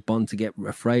causes Bond to get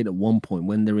afraid at one point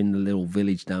when they're in the little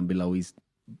village down below.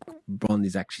 Bond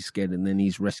is actually scared, and then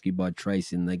he's rescued by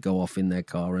Tracy, and they go off in their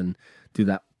car and do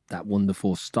that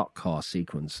wonderful stock car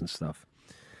sequence and stuff.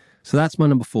 So that's my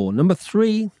number 4. Number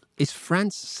 3 is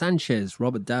Franz Sanchez,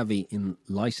 Robert Davi in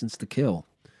License to Kill.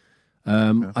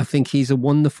 I think he's a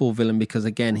wonderful villain because,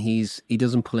 again, he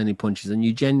doesn't pull any punches, and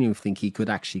you genuinely think he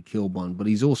could actually kill Bond, but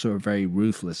he's also a very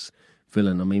ruthless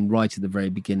villain. I mean, right at the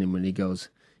very beginning when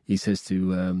he says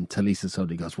to Talisa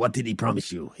Soda, he goes, "What did he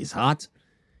promise you? His heart?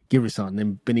 Give his heart." And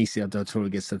then Benicio del Toro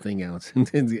gets the thing out, and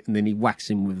then he whacks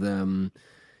him with...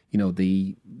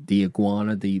 the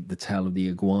iguana, the tail of the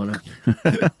iguana.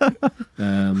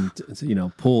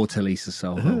 Poor Talisa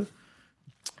Soho.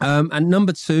 And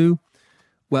number 2,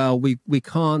 well, we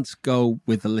can't go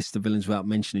with the list of villains without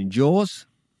mentioning Jaws.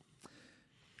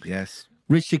 Yes.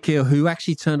 Richard Gere, who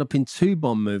actually turned up in 2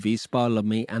 Bond movies, Spy Love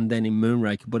Me and then in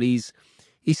Moonraker, but he's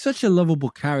such a lovable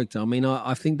character. I mean,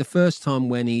 I think the first time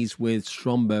when he's with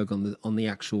Stromberg on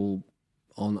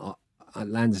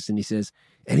Atlantis, and he says,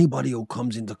 "Anybody who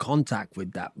comes into contact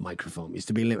with that microphone is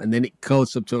to be limited." And then it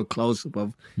goes up to a close-up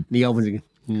of the opens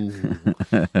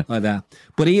like that.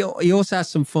 But he also has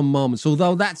some fun moments.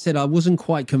 Although that said, I wasn't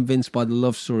quite convinced by the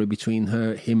love story between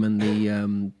him and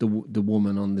the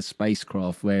woman on the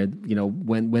spacecraft, where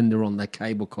when they're on that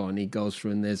cable car and he goes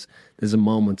through and there's a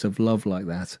moment of love like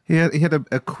that. He had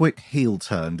a quick heel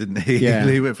turn, didn't he? Yeah.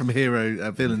 He went from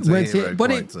villain to hero.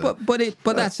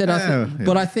 But that said,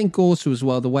 I think also as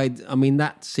well the way, I mean,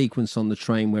 that sequence on the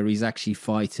train where he's actually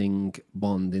fighting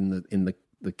Bond in the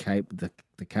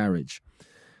carriage.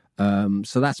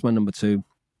 So that's my number 2.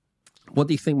 What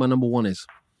do you think my number 1 is?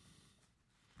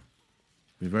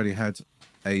 We've already had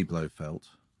a Blofeld.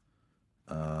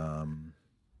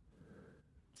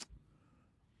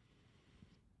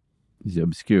 Is it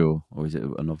obscure or is it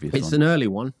an obvious one? It's an early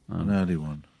one. An early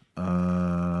one.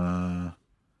 I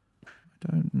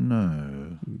don't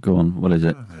know. Go on. What is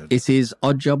it? It is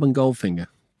Odd Job and Goldfinger.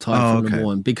 Tied for number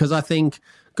 1. Because I think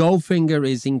Goldfinger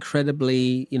is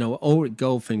incredibly, Ulrich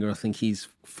Goldfinger, I think he's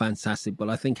fantastic. But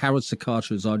I think Harold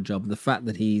Sakata is Odd Job. The fact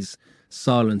that he's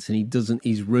silent and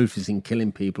he's ruthless in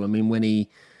killing people. I mean, when he,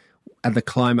 at the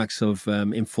climax of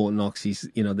in Fort Knox, he's,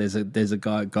 there's a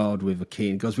guard with a key.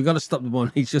 And he goes, "We got to stop the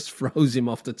bomb." He just throws him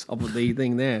off the top of the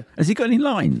thing there. Has he got any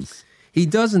lines? He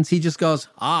doesn't. He just goes,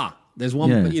 there's one.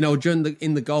 Yeah.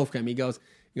 In the golf game, he goes,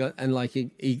 and like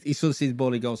he sort of sees the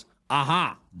ball. He goes,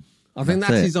 "Aha." I think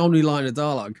that's his only line of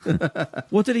dialogue.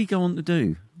 What did he go on to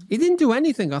do? He didn't do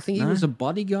anything. I think he was a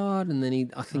bodyguard, and then he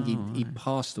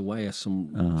passed away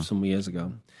some years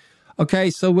ago. Okay,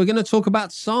 so we're going to talk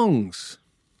about songs.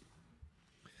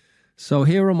 So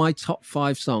here are my top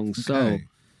 5 songs. Okay. So,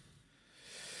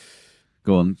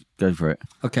 go on, go for it.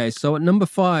 Okay, so at number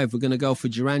 5, we're going to go for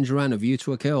Duran Duran, A View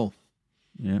to a Kill.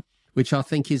 Yeah. Which I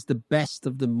think is the best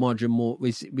of the modern,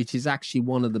 which is actually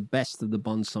one of the best of the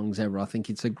Bond songs ever. I think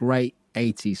it's a great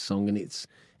 80s song, and it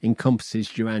encompasses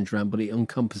Duran Duran, but it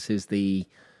encompasses the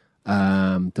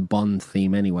Bond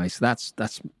theme anyway. So that's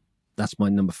my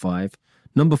number 5.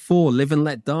 Number 4, Live and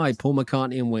Let Die, Paul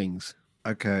McCartney and Wings.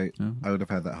 Okay, I would have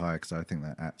had that higher because I think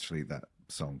that actually that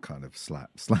song kind of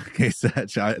slaps. Like it's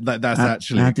actually that's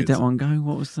actually. How did that one go?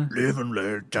 What was the live and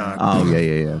let die? Oh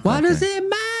yeah. What does it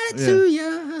matter to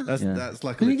you? That's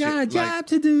like you got a job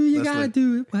to do. You gotta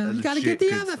do it well. You gotta get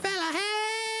the other fella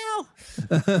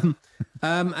hell.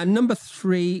 And number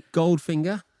 3,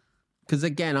 Goldfinger, because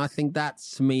again, I think that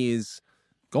to me is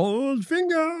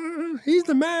Goldfinger. He's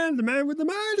the man with the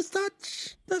Midas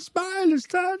touch, the Midas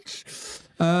touch.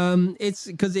 It's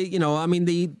because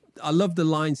I love the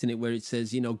lines in it where it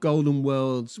says, golden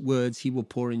words he will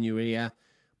pour in your ear,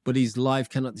 but his life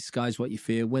cannot disguise what you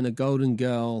fear. When a golden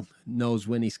girl knows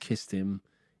when he's kissed him,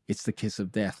 it's the kiss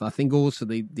of death. I think also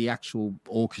the actual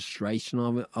orchestration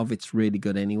of it's really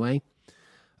good anyway.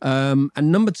 And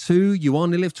number 2, You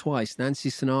Only Live Twice,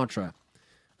 Nancy Sinatra,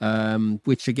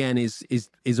 which again is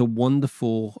a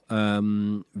wonderful,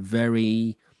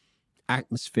 very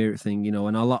atmospheric thing,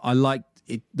 and I like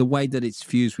it, the way that it's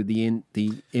fused with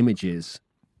the images.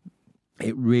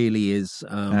 It really is.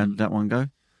 How'd that one go?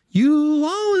 You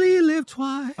only live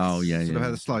twice. Oh yeah, sort of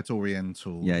had a slight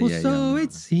Oriental. Yeah. So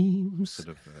it seems. Sort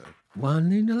of.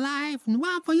 One in your life and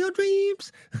one for your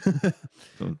dreams.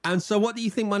 And so, what do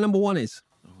you think my number 1 is?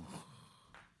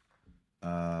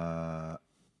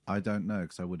 I don't know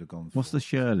because I would have gone. What's the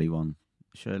Shirley one?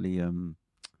 Shirley,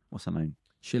 what's her name?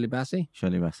 Shirley Bassey.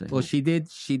 Shirley Bassey. Well, she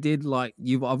did like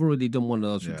I've already done one of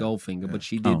those with Goldfinger, but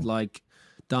she did like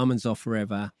Diamonds Are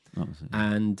Forever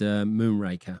and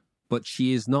Moonraker. But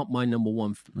she is not my number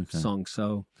 1 song.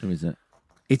 So who is it?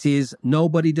 It is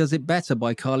Nobody Does It Better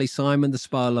by Carly Simon, The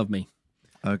Spy Love Me.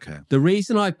 Okay. The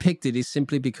reason I picked it is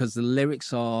simply because the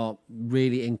lyrics are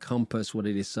really encompass what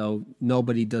it is. So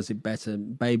nobody does it better.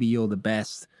 Baby, you're the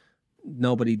best.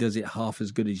 Nobody does it half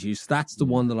as good as you. So that's the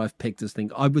one that I've picked as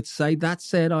thing. I would say, that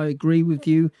said, I agree with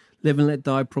you. Live and Let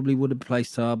Die probably would have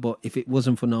placed her, but if it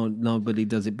wasn't for Nobody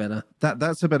Does It Better.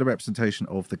 That's a better representation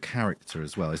of the character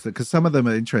as well. Is that because some of them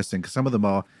are interesting, because some of them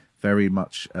are very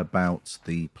much about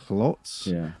the plot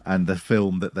and the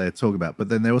film that they're talking about, but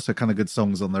then they're also kind of good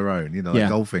songs on their own, like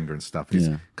Goldfinger and stuff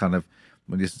is kind of,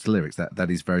 when you listen to the lyrics,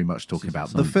 that is very much talking about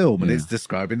the film and it's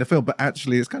describing the film, but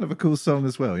actually it's kind of a cool song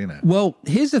as well, Well,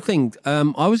 here's the thing.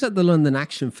 I was at the London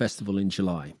Action Festival in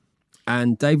July,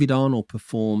 and David Arnold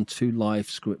performed 2 live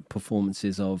script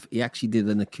performances he actually did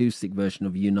an acoustic version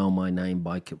of You Know My Name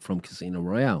from Casino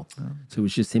Royale. So it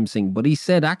was just him singing. But he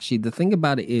said, actually, the thing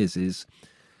about it is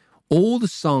all the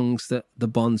songs that the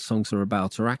Bond songs are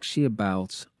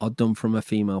done from a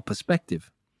female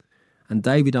perspective. And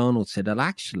David Arnold said that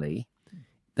actually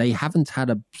they haven't had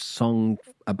a song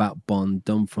about Bond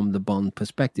done from the Bond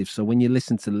perspective. So when you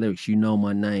listen to the lyrics, You Know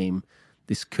My Name,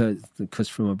 this cuts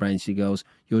from my brain, she goes,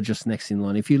 you're just next in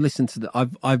line. If you listen to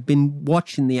I've been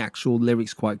watching the actual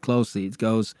lyrics quite closely. It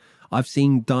goes, I've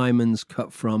seen diamonds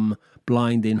cut from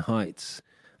blinding heights.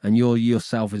 And you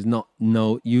yourself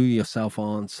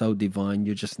aren't so divine.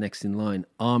 You're just next in line.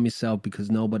 Arm yourself because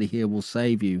nobody here will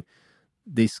save you.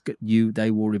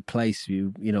 They will replace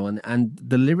you. And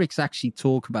the lyrics actually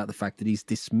talk about the fact that he's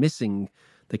dismissing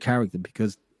the character,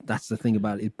 because that's the thing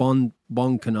about it. Bond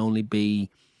can only be,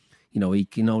 he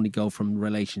can only go from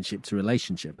relationship to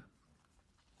relationship.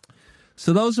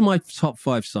 So those are my top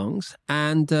 5 songs,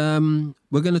 and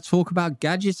we're going to talk about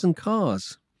gadgets and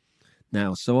cars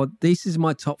now. So this is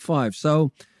my top 5.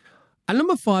 So at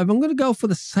number 5, I'm going to go for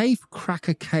the safe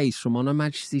cracker case from On Her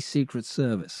Majesty's Secret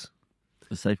Service.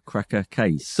 The safe cracker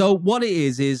case. So what it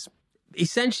is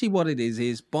essentially what it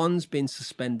is Bond's been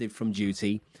suspended from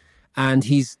duty, and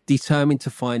he's determined to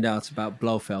find out about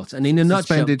Blofeld. And in a nutshell,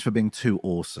 suspended for being too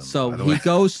awesome. So he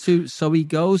goes to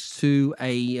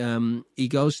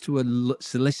a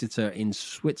solicitor in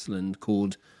Switzerland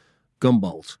called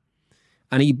Gumboldt.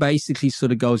 And he basically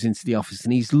sort of goes into the office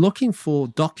and he's looking for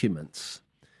documents,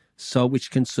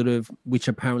 which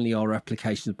apparently are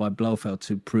applications by Blofeld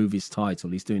to prove his title.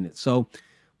 He's doing it. So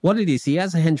what it is, he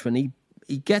has a henchman.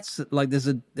 He gets like there's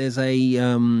a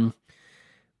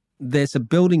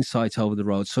building site over the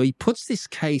road. So he puts this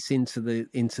case into the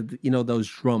those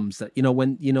drums that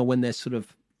when they're sort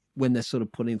of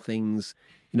putting things.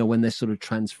 When they're sort of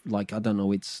I don't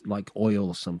know, it's like oil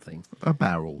or something. A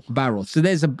barrel. So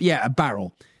there's a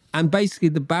barrel. And basically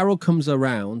the barrel comes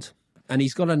around and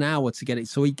he's got an hour to get it.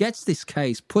 So he gets this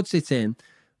case, puts it in,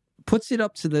 puts it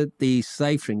up to the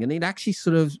safe ring, and it actually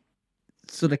sort of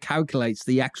calculates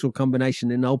the actual combination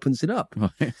and opens it up.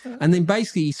 Right. And then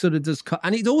basically he sort of does,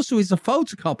 and it also is a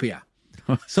photocopier.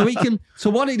 So he can, so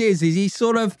what it is he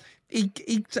sort of, he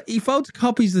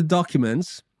photocopies the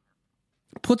documents,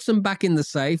 puts them back in the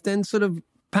safe, then sort of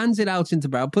pans it out into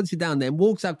barrel, puts it down there, and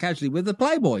walks out casually with a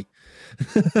Playboy.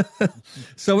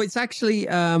 So it's actually,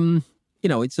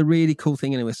 it's a really cool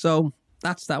thing anyway. So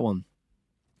that's that one.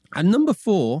 And number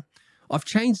 4, I've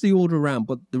changed the order around,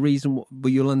 but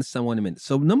you'll understand why in a minute.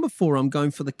 So number 4, I'm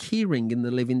going for the keyring in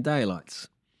the Living Daylights.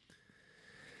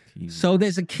 So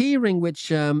there's a keyring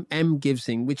which M gives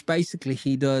him, which basically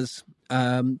he does.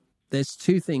 There's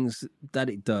 2 things that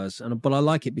it does, but I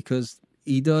like it because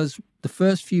he does the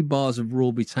first few bars of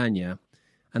Rule Britannia,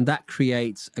 and that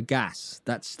creates a gas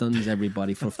that stuns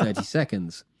everybody for 30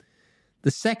 seconds.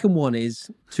 The second one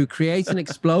is to create an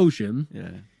explosion.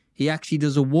 Yeah. He actually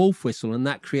does a wolf whistle, and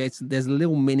that there's a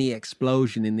little mini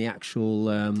explosion in the actual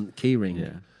keyring.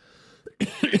 Yeah.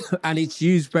 And it's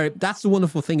used that's the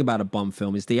wonderful thing about a Bond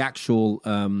film is the actual,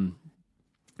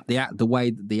 the way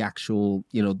that the actual,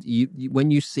 when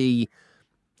you see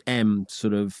M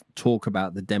sort of talk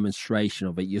about the demonstration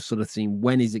of it, you're sort of seeing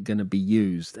when is it going to be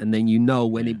used, and then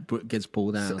when it gets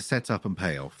pulled out. Set up and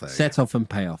payoff. Set off and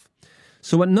payoff.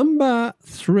 So at number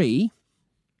 3,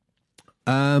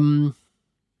 I'm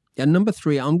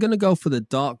going to go for the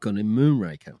dart gun in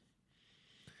Moonraker.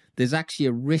 There's actually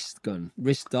a wrist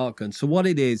dart gun. So what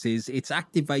it is it's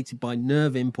activated by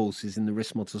nerve impulses in the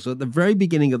wrist muscle. So at the very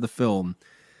beginning of the film,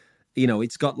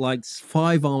 it's got like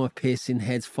 5 armor-piercing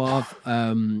heads, 5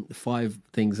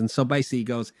 things. And so basically he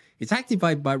goes, it's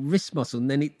activated by wrist muscle,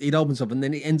 and then it opens up, and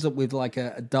then it ends up with like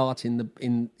a dart in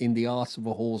the arse of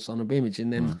a horse on an image.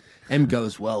 And then M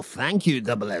goes, well, thank you,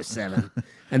 007.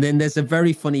 And then there's a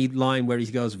very funny line where he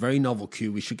goes, very novel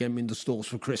Q, we should get him in the stores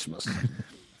for Christmas.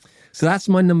 So that's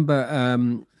my number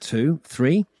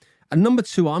 3. And number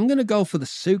 2, I'm going to go for the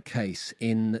suitcase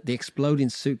the exploding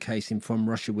suitcase in From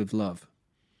Russia with Love.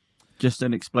 Just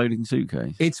an exploding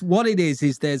suitcase. It's what it is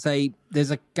there's a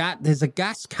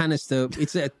gas canister.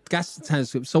 It's a gas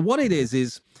canister. So what it is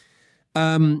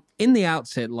in the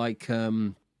outset, like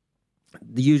the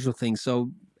usual thing.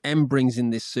 So M brings in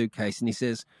this suitcase and he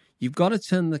says, you've got to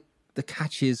turn the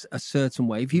catches a certain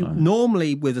way. If you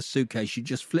normally with a suitcase, you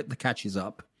just flip the catches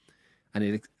up,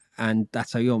 and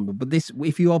that's how you open it. But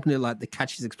if you open it like the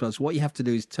catches explode, so what you have to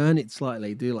do is turn it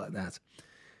slightly, do like that.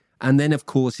 And then, of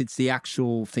course, it's the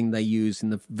actual thing they use in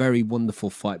the very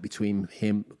wonderful fight between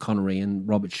Connery, and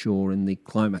Robert Shaw in the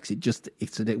climax.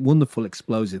 It's a wonderful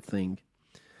explosive thing.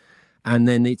 And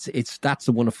then that's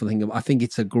a wonderful thing. I think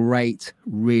it's a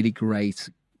really great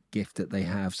gift that they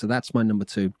have. So that's my number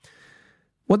 2.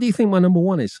 What do you think my number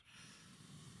 1 is?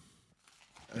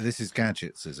 This is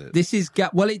gadgets, is it? This is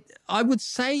I would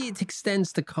say it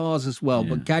extends to cars as well,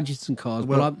 but gadgets and cars.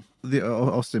 Well, the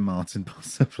Aston Martin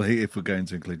possibly, if we're going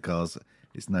to include cars,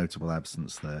 it's notable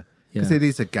absence there because it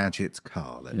is a gadget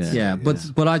car.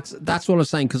 But that's what I was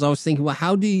saying, because I was thinking, well,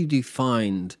 how do you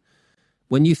define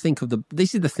when you think of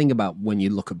this is the thing about when you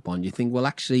look at Bond, you think, well,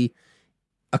 actually,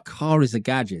 a car is a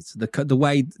gadget. The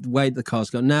way the cars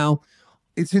go now.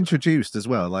 It's introduced as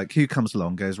well. Like, who comes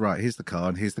along, goes, right, here's the car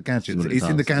and here's the gadget. It's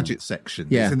in the gadget section.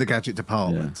 Yeah. It's in the gadget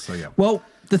department. So, yeah. Well,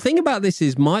 the thing about this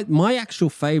is my actual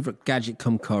favourite gadget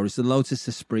cum car is the Lotus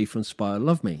Esprit from Spy Who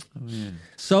Loved Me. Oh, yeah.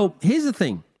 So, here's the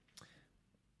thing.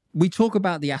 We talk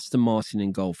about the Aston Martin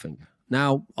in Goldfinger.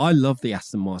 Now, I love the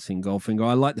Aston Martin Goldfinger.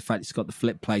 I like the fact it's got the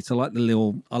flip plates. I like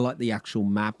the actual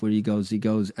map where he goes,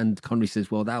 and Connery says,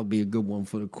 well, that would be a good one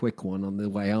for the quick one on the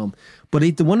way home. But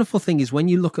the wonderful thing is when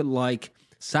you look at like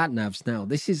sat navs now,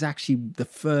 this is actually the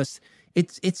first.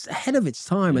 It's ahead of its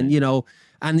time, and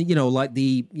like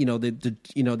the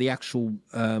actual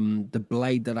the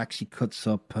blade that actually cuts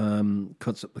up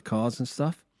the cars and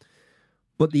stuff.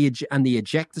 But the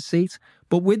ejector seat.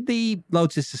 But with the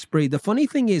Lotus Esprit, the funny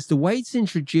thing is the way it's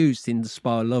introduced in the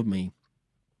Spy Who Loved Me,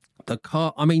 the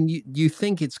car. I mean, you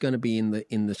think it's going to be in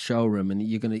the showroom, and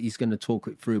he's going to talk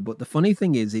it through. But the funny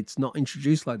thing is, it's not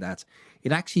introduced like that.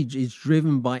 It actually is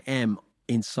driven by M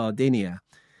in Sardinia,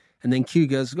 and then Q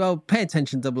goes, "Well, pay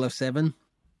attention, 007.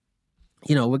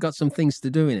 We've got some things to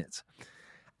do in it."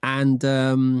 And,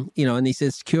 and he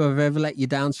says, Q, have I ever let you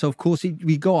down? So, of course,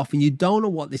 we go off and you don't know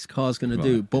what this car's going to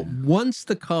do. But once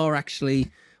the car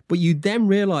but you then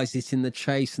realize it's in the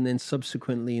chase and then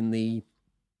subsequently in the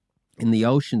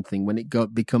ocean thing when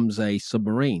it becomes a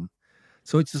submarine.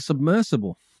 So it's a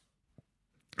submersible.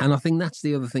 And I think that's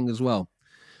the other thing as well.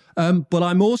 But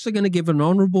I'm also going to give an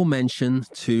honorable mention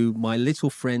to my little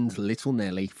friend, Little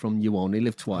Nelly from You Only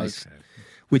Live Twice. Okay.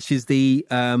 Which is the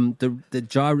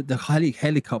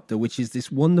helicopter, which is this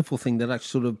wonderful thing that actually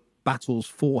sort of battles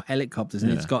 4 helicopters,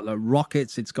 and it's got like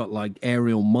rockets, it's got like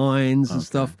aerial mines and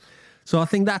stuff. So I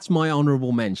think that's my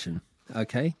honourable mention.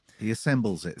 Okay. He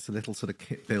assembles it. It's a little sort of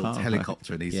kit-built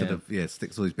helicopter, and he sort of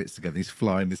sticks all these bits together. He's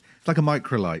flying this. It's like a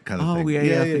microlight kind of thing.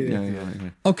 Yeah.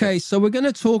 Okay, so we're going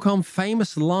to talk on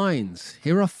famous lines.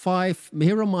 Here are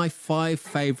my 5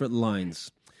 favourite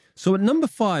lines. So at number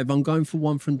 5, I'm going for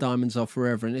One from Diamonds Are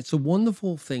Forever, and it's a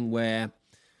wonderful thing where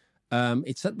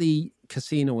it's at the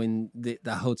casino in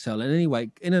the hotel. And anyway,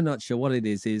 in a nutshell, what it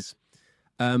is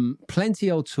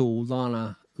Plenty O'Toole,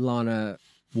 Lana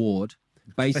Ward,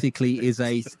 basically is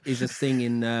a thing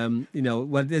in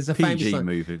well, there's a famous PG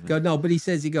movie. But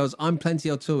he goes, I'm Plenty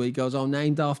O'Toole. He goes, I'm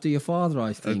named after your father,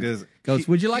 I think. Goes,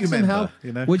 would you like some help?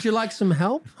 Would you like some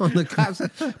help on the craps?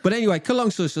 But anyway, cut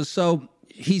long story short, so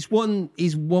he's won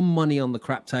money on the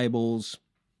crap tables,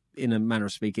 in a manner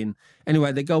of speaking.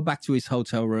 Anyway, they go back to his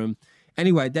hotel room.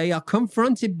 Anyway, they are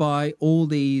confronted by all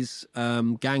these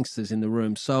gangsters in the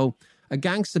room. So a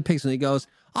gangster picks and he goes,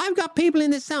 I've got people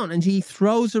in this town. And he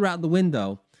throws her out the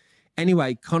window.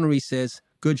 Anyway, Connery says,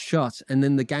 good shot. And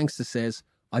then the gangster says,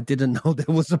 I didn't know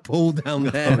there was a pool down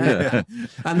there.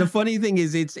 And the funny thing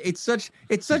is, it's such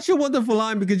a wonderful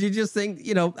line because you just think,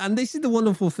 and this is the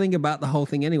wonderful thing about the whole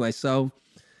thing anyway. So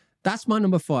that's my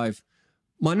number 5.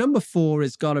 My number 4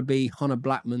 has got to be Hannah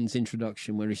Blackman's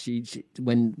introduction, where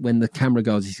when the camera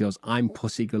goes, he goes, I'm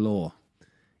pussy galore.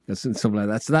 Something like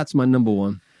that. So that's my number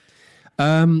 1.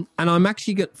 And I'm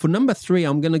actually for number 3,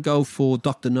 I'm going to go for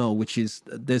Dr. No, which is,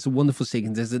 there's a wonderful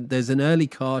sequence. There's an early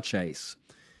car chase,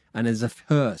 and there's a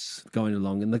hearse going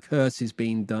along, and the hearse is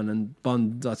being done, and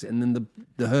Bond does it, and then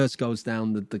the hearse goes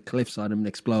down the cliffside and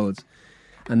explodes.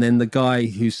 And then the guy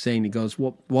who's saying, he goes,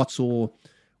 what's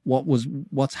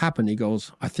happened? He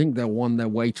goes, I think they're on their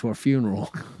way to a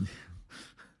funeral.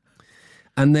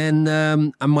 And then,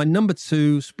 and my number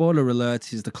 2, spoiler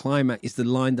alert, is the climax, is the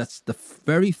line that's the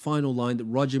very final line that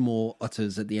Roger Moore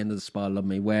utters at the end of The Spy Love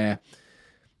Me, where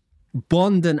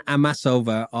Bond and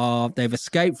Amasova they've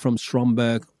escaped from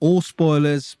Stromberg. All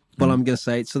spoilers, but I'm going to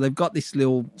say it. So they've got this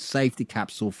little safety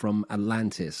capsule from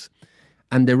Atlantis,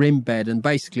 and they're in bed, and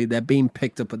basically they're being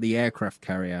picked up at the aircraft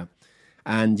carrier.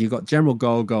 And you've got General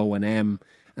Gogo and M,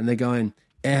 and they're going,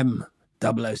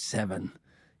 M007.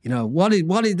 What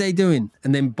are they doing?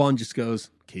 And then Bond just goes,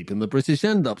 keeping the British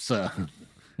end up, sir.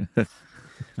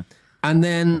 And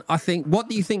then I think, what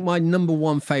do you think my number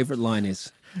 1 favourite line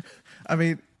is? I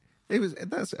mean, you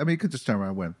could just turn around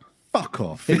and went, fuck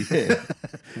off.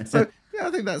 So yeah,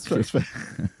 I think that's fair.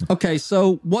 Okay,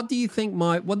 so what do you think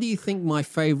my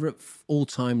favourite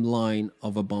all-time line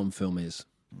of a Bond film is?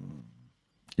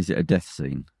 Is it a death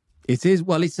scene? It is.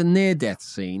 Well, it's a near-death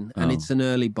scene, and it's an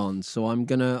early Bond. So I'm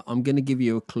gonna give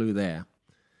you a clue there.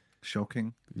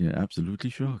 Shocking. Yeah,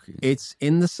 absolutely shocking. It's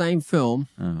in the same film,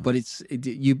 but it's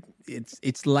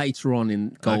later on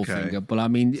in Goldfinger. Okay. But I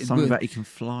mean, something about he can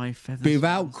fly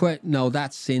feathers. No,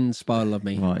 that's in Spy Love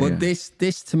Me. Right, but this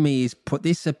to me is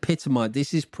this epitomized.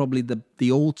 This is probably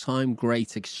the all-time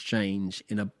great exchange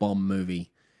in a Bond movie.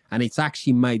 And it's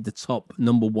actually made the top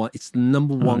number 1. It's the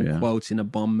number 1 quote in a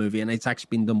Bond movie, and it's actually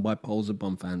been done by polls of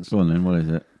Bond fans. Go on then, what is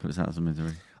it? Put us out of some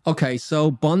misery. Okay,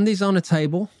 so Bond is on a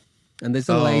table, and there's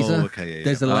a laser. Okay, yeah.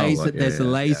 There's a laser. There's a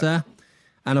laser,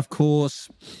 and of course,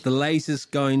 the laser's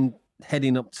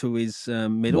heading up to his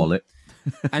middle wallet.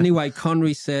 Anyway,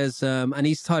 Connery says, and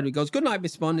he's tired. He goes, "Good night,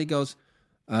 Miss Bond." He goes,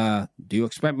 do you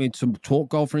expect me to talk,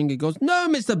 Goldfinger? He goes, no,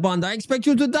 Mr. Bond, I expect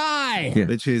you to die. Yeah.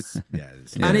 Which is,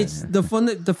 and it's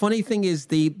the funny thing is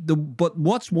but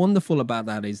what's wonderful about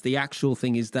that is the actual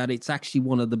thing is that it's actually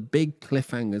one of the big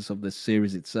cliffhangers of the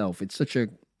series itself. It's such a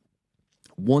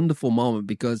wonderful moment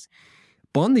because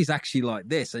Bond is actually like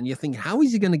this, and you think, how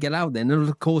is he going to get out there? And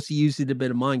of course, he uses a bit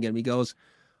of mind game. He goes,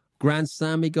 Grand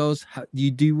Slam, he goes,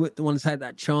 you do want to take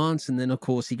that chance? And then, of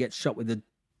course, he gets shot with a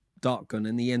dart gun,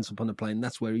 and he ends up on a plane.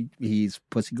 That's where he's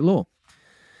pussy galore.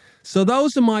 So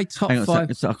those are my top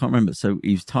 5. So I can't remember. So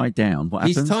he's tied down. What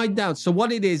happens? He's tied down. So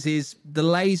what it is the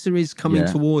laser is coming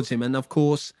towards him, and of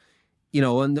course,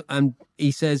 and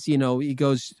he says, he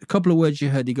goes, a couple of words you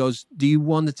heard. He goes, do you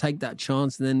want to take that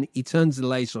chance? And then he turns the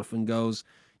laser off and goes,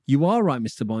 you are right,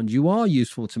 Mr. Bond. You are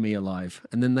useful to me alive.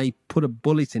 And then they put a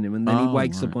bullet in him, and then he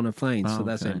wakes up on a plane. So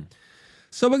that's it.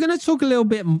 So we're going to talk a little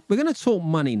bit. We're going to talk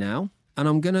money now. And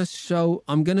I'm going to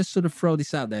sort of throw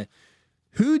this out there.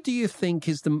 Who do you think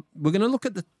is we're going to look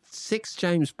at the 6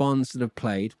 James Bonds that have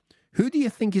played. Who do you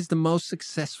think is the most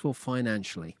successful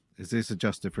financially? Is this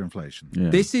adjusted for inflation? Yeah.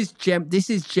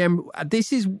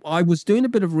 I was doing a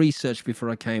bit of research before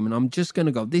I came, and I'm just going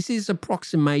to go. This is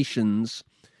approximations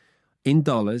in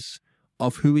dollars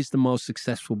of who is the most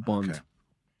successful Bond. Okay.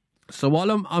 So what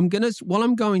I'm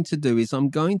going to do is I'm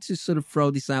going to sort of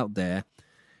throw this out there.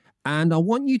 And I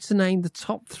want you to name the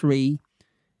top 3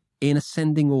 in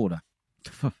ascending order.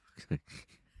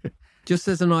 Just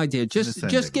as an idea.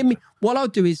 Just give me. What I'll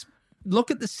do is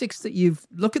look at the 6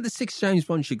 James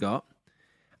Bonds you got,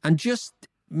 and just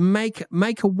make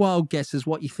a wild guess as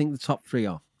what you think the top 3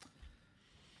 are.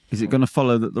 Is it going to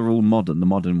follow that they're all modern, the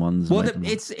modern ones? Well,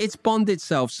 it's Bond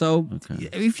itself. So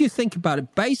if you think about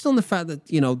it, based on the fact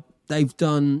that, they've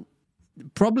done,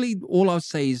 probably all I'll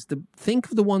say is think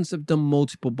of the ones that have done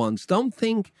multiple Bonds. Don't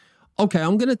think, okay,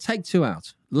 I'm going to take two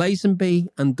out, Lazenby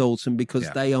and Dalton, because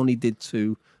they only did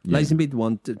two. Lazenby did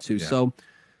one, did two. Yeah. So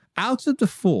out of the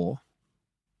four,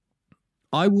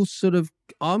 I will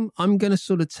I'm going to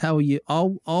sort of tell you,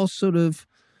 I'll sort of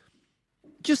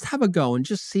just have a go and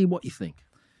just see what you think.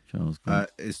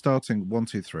 It's starting 1,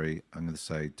 2, 3. I'm going to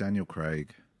say Daniel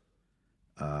Craig,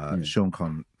 Sean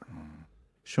Connery.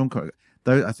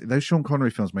 Those Sean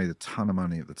Connery films made a ton of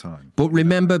money at the time. But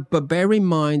remember, but bear in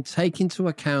mind, take into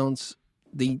account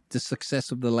the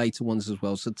success of the later ones as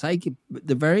well. So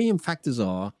the varying factors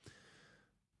are,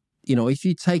 if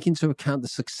you take into account the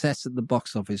success at the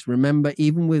box office, remember,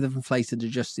 even with inflated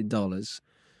adjusted dollars,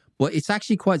 well, it's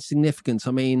actually quite significant.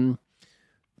 I mean,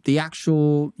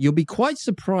 you'll be quite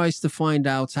surprised to find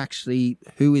out actually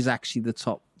who is actually the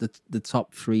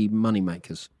top three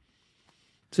moneymakers.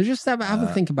 So just have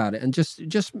a think about it and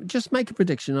just make a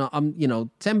prediction.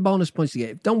 10 bonus points to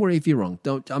get. Don't worry if you're wrong.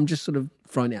 I'm just sort of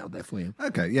throwing it out there for you.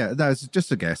 Okay, yeah, that's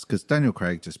just a guess because Daniel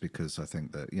Craig. Just because I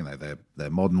think that they're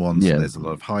modern ones. Yeah. And there's a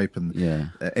lot of hype and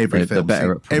every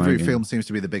film seems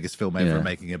to be the biggest film ever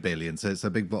making $1 billion. So it's a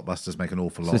big blockbusters make an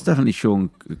awful lot. So it's definitely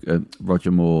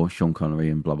Roger Moore, Sean Connery,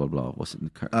 and blah blah blah. What's it?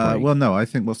 Well, no, I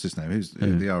think what's his name? Who's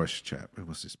the Irish chap?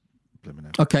 What's his blooming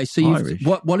name? Okay, so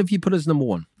what have you put as number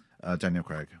one? Daniel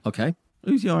Craig. Okay.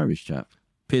 Who's the Irish chap?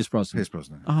 Pierce Brosnan. Pierce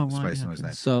Brosnan. Oh, right. Space on his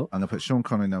name. So I'm gonna put Sean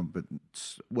Connery number.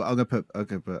 Well, I'm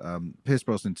gonna put Pierce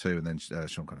Brosnan 2 and then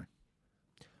Sean Connery.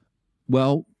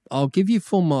 Well, I'll give you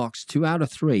full marks, 2 out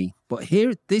of 3. But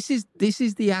here, this is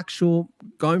the actual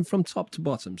going from top to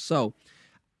bottom. So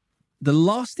the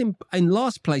in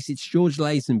last place, it's George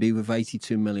Lazenby with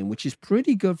 82 million, which is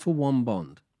pretty good for one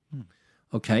Bond.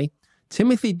 Okay.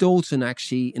 Timothy Dalton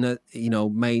actually,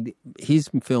 made his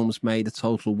films made a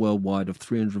total worldwide of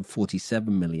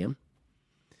 347 million.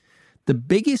 The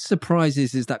biggest surprise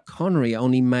is that Connery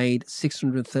only made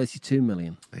 632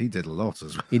 million. He did a lot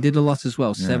as well. He did a lot as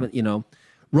well. Yeah.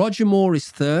 Roger Moore is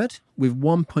third with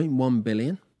 1.1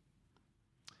 billion.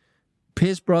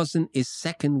 Pierce Brosnan is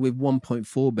second with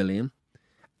 1.4 billion.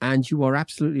 And you are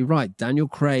absolutely right. Daniel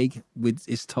Craig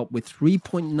is top with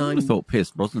 3.9. I would have thought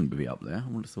Pierce Brosnan would be up there. I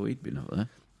would have thought he'd been up there.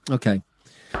 Okay.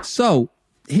 So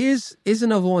here's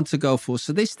another one to go for.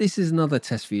 So this is another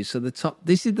test for you. So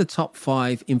this is the top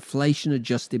 5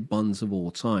 inflation-adjusted Bonds of all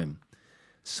time.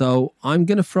 So I'm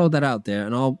going to throw that out there,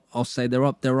 and I'll say there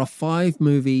are 5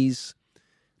 movies.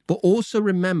 But also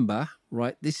remember,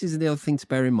 right, this is the other thing to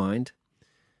bear in mind.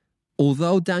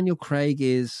 Although Daniel Craig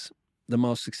is the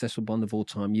most successful Bond of all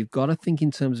time, you've got to think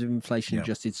in terms of inflation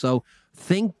adjusted. So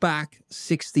think back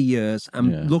 60 years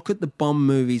and look at the Bond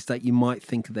movies that you might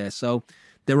think of there. So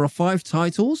there are 5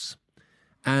 titles,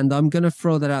 and I'm going to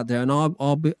throw that out there, and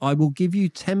I will give you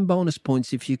 10 bonus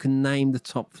points if you can name the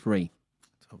top 3.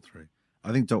 Top 3.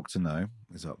 I think Dr. No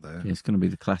is up there. Yeah, it's going to be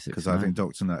the classic. Because I think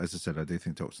Dr. No, as I said, I do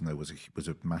think Dr. No was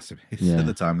a massive hit at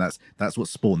the time. That's what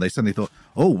spawned. They suddenly thought,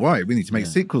 oh, right, we need to make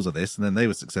sequels of this. And then they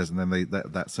were successful. And then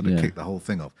that sort of kicked the whole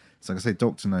thing off. So I can say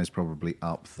Dr. No is probably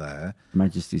up there.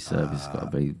 Majesty's Service has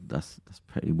got to be, that's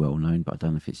pretty well known, but I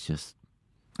don't know if it's just...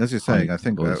 As you're saying, I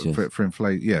think for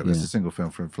inflation, it's a single film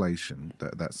for inflation.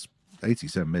 That's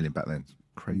 87 million back then.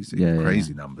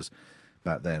 Crazy numbers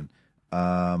back then.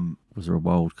 Was there a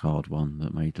wild card one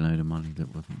that made a load of money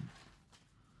that wasn't?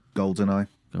 GoldenEye.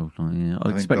 GoldenEye, yeah.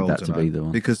 I expect that to be the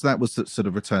one. Because that was the sort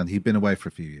of return. He'd been away for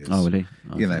a few years. Oh, really?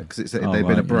 Okay. Because there'd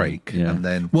been a break. Yeah. And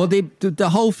then... Well, the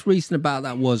whole reason about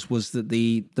that was that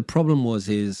the problem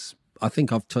is I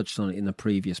think I've touched on it in the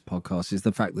previous podcast, is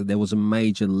the fact that there was a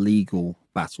major legal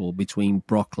battle between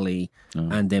Broccoli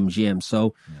and MGM.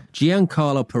 So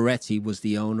Giancarlo Peretti was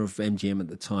the owner of MGM at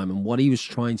the time, and what he was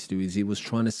trying to do is he was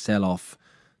trying to sell off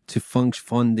to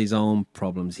fund his own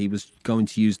problems. He was going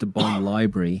to use the Bond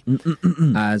library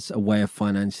as a way of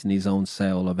financing his own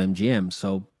sale of MGM.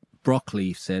 So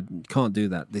Broccoli said, "Can't do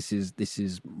that. This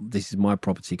is my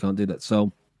property. Can't do that."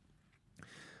 So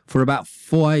for about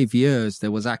 5 years,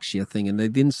 there was actually a thing, and they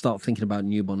didn't start thinking about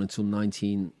new Bond until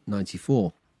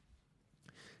 1994.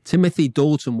 Timothy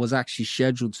Dalton was actually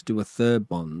scheduled to do a third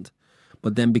Bond,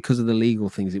 but then because of the legal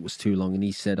things, it was too long, and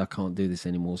he said, "I can't do this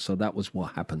anymore." So that was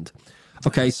what happened.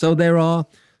 Okay, so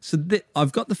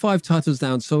I've got the 5 titles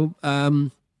down. So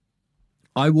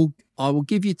I will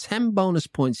give you 10 bonus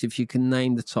points if you can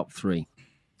name the top 3.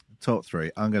 Top 3.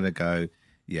 I'm going to go.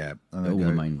 Yeah, I'm all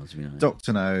the main ones.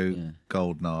 Dr. No,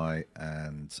 GoldenEye,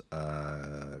 and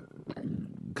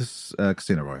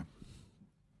Casino Royale.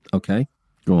 Okay.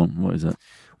 Go on. What is that?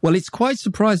 Well, it's quite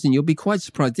surprising. You'll be quite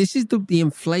surprised. This is the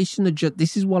inflation adjust.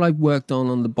 This is what I've worked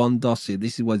on the Bond dossier.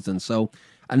 This is what it's done. So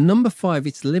at number 5,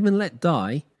 it's Live and Let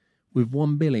Die with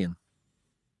 1 billion.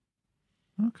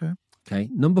 Okay.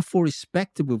 Number 4 is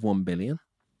Spectre with 1 billion.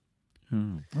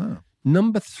 Oh.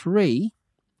 Number 3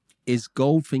 is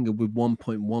Goldfinger with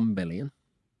 1.1 billion.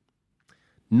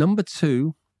 Number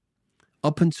 2,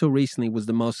 up until recently, was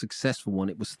the most successful one.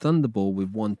 It was Thunderball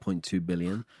with 1.2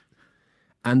 billion.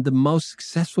 And the most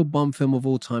successful Bond film of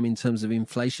all time in terms of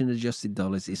inflation-adjusted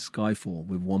dollars is Skyfall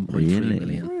with 1.3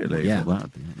 billion. Really? Yeah.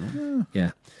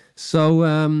 Yeah.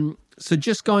 So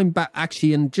just going back,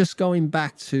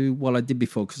 to what I did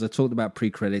before, because I talked about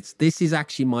pre-credits, this is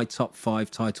actually my top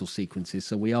 5 title sequences.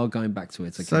 So we are going back to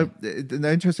it. Okay? So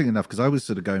interesting enough, because I was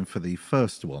sort of going for the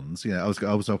first ones. I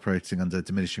was operating under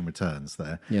diminishing returns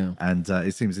there. Yeah. And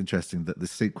it seems interesting that the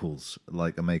sequels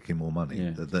are making more money.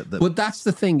 Yeah. But that's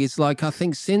the thing. It's like, I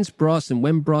think since Brosnan,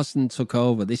 when Brosnan took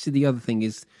over, this is the other thing,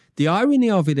 is the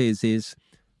irony of it is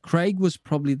Craig was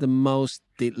probably the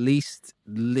least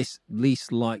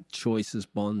liked choice as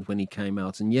Bond when he came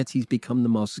out, and yet he's become the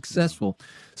most successful.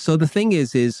 So the thing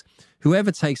is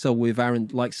whoever takes over with Aaron,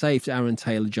 like say if Aaron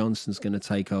Taylor Johnson's going to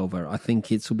take over, I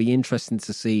think it'll be interesting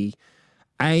to see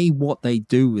what they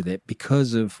do with it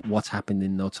because of what happened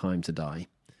in No Time to Die.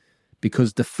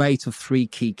 Because the fate of 3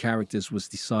 key characters was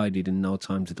decided in No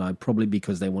Time to Die, probably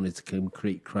because they wanted to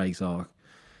complete Craig's arc.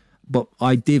 But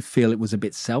I did feel it was a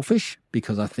bit selfish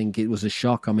because I think it was a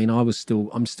shock. I mean, I'm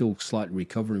still slightly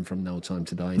recovering from No Time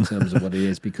to Die in terms of what it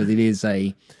is, because it is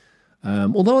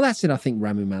although that's it, I think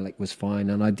Rami Malek was fine.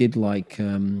 And I did like,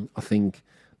 I think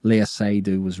Lea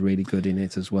Seydoux was really good in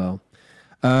it as well.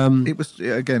 It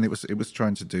was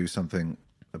trying to do something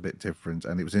a bit different,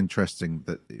 and it was interesting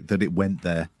that it went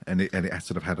there and it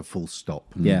sort of had a full stop.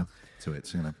 Yeah. To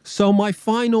it, So my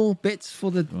final bits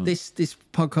for this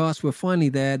podcast, we're finally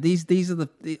there. These are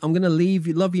I'm going to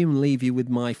love you and leave you with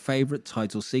my favorite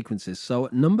title sequences. So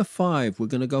at number 5, we're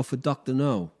going to go for Dr.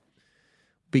 No,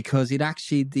 because it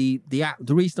actually the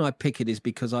reason I pick it is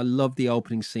because I love the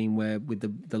opening scene where with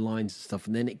the lines and stuff,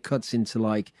 and then it cuts into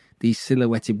like these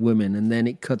silhouetted women, and then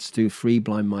it cuts to 3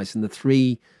 blind mice and the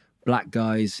 3 black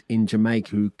guys in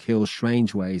Jamaica who kill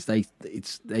strange ways. They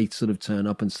sort of turn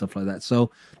up and stuff like that.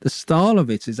 So the style of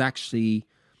it is actually,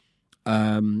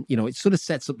 it sort of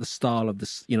sets up the style of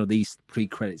this, these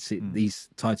pre-credits, these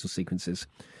title sequences.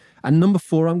 And number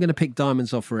 4, I'm going to pick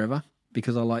Diamonds Are Forever,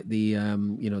 because I like the,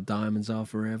 Diamonds Are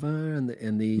Forever and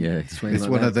the it's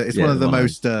one of the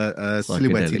most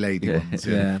silhouette-y lady ones.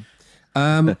 Yeah.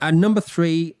 And number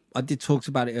 3. I did talk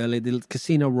about it earlier, the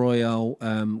Casino Royale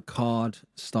card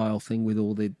style thing with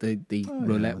all the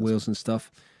roulette wheels and stuff.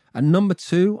 And number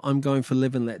 2, I'm going for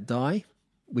Live and Let Die,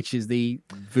 which is the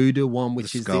voodoo one,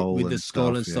 which is with the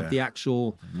skull and stuff. The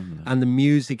actual and the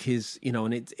music is,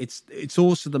 and it's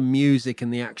also the music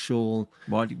and the actual.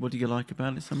 What do you like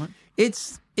about it so much?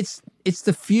 It's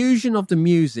the fusion of the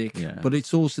music, but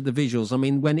it's also the visuals. I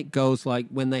mean, when it goes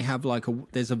when they have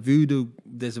there's a voodoo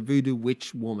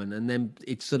witch woman, and then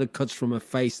it sort of cuts from her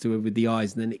face to her with the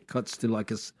eyes, and then it cuts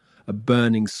to a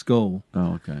burning skull.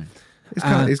 Oh, okay.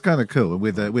 It's kind of cool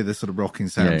with a sort of rocking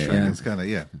soundtrack. Yeah. It's kind of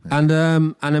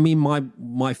And I mean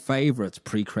my favorite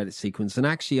pre-credit sequence, and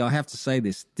actually I have to say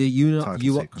this: You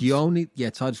Only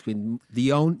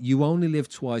Live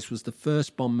Twice was the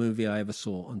first Bond movie I ever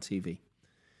saw on TV.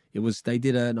 They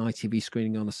did an ITV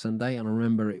screening on a Sunday, and I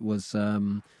remember it was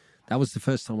that was the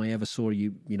first time I ever saw a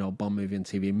Bond movie on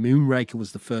TV. Moonraker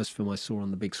was the first film I saw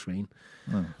on the big screen.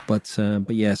 Oh.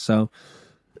 But yeah, so.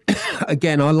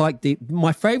 Again, I like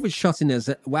my favorite shot in there is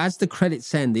that as the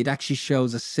credits end, it actually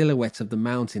shows a silhouette of the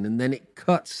mountain, and then it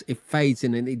fades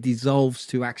in, and it dissolves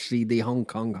to actually the Hong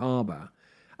Kong harbor.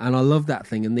 And I love that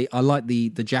thing. And I like the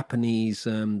Japanese,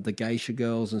 the geisha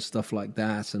girls and stuff like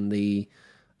that, and the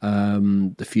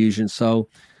fusion. So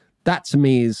that to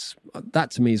me is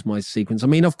my sequence. I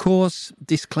mean, of course,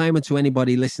 disclaimer to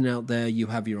anybody listening out there: you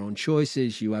have your own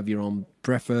choices, you have your own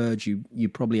preferred, you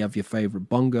probably have your favorite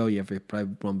bongo, you have your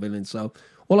favorite Bond villain. So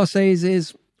all I say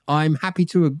is I'm happy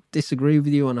to disagree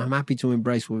with you, and I'm happy to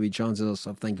embrace what your chances are.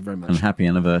 So thank you very much. And happy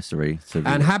anniversary.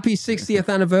 And happy 60th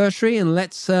anniversary.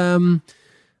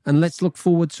 And let's look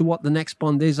forward to what the next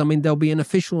Bond is. I mean, there'll be an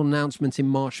official announcement in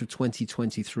March of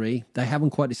 2023. They haven't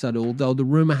quite decided, although the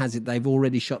rumor has it they've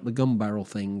already shot the gun barrel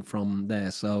thing from there.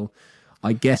 So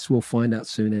I guess we'll find out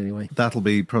soon anyway. That'll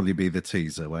probably be the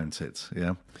teaser, won't it?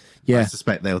 Yeah. Yeah. I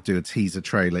suspect they'll do a teaser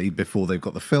trailer before they've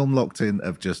got the film locked in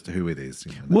of just who it is.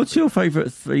 What's your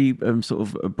favourite three sort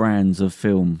of brands of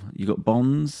film? You got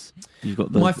Bonds. You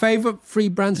got my favourite three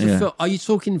brands of film. Are you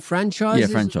talking franchises?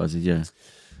 Yeah, franchises. Yeah.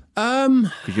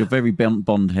 Because you're very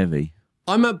Bond heavy.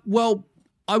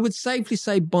 I would safely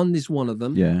say Bond is one of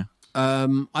them. Yeah.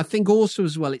 I think also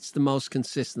as well it's the most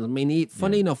consistent. I mean,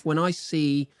 funny enough, when I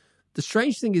see the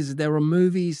strange thing is there are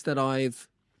movies that I've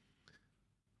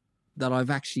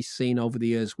actually seen over the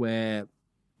years where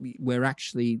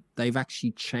actually they've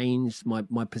actually changed,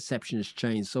 my perception has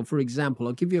changed. So for example,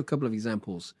 I'll give you a couple of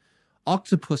examples.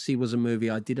 Octopussy was a movie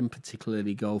I didn't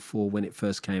particularly go for when it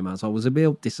first came out. So I was a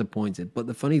bit disappointed. But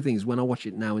the funny thing is when I watch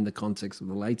it now in the context of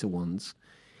the later ones,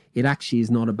 it actually is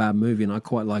not a bad movie and I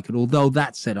quite like it. Although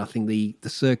that said, I think the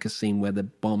circus scene where the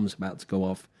bomb's about to go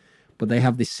off, but they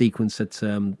have this sequence at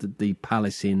the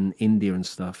palace in India and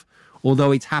stuff.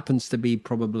 Although it happens to be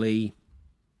probably,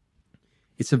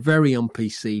 it's a very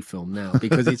un-PC film now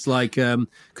because it's like,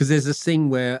 because there's a scene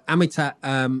where Vijay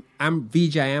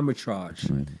Amritraj,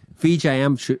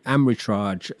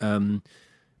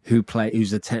 who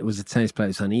was a tennis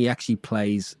player, and he actually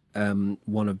plays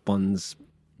one of Bond's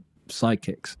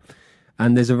sidekicks.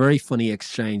 And there's a very funny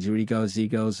exchange where he goes,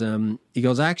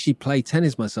 I actually play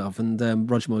tennis myself. And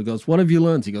Roger Moore goes, what have you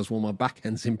learned? He goes, well, my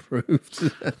backhand's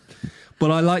improved.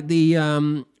 But I like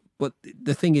but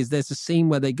the thing is, there's a scene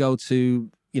where they go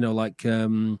to,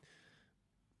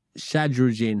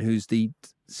 Shadruddin, who's the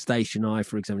station eye,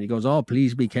 for example. He goes, oh,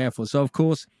 please be careful. So, of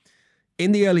course,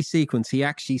 in the early sequence, he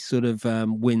actually sort of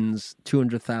wins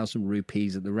 200,000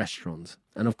 rupees at the restaurant.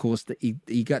 And, of course,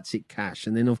 he gets it cash.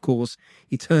 And then, of course,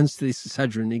 he turns to this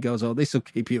Shadruddin and he goes, oh, this will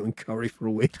keep you in curry for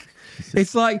a week.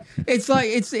 It's not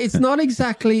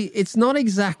exactly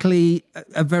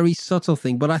a very subtle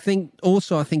thing. But I think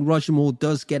Roger Moore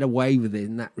does get away with it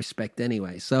in that respect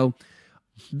anyway. So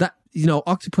that,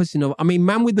 Octopus, I mean,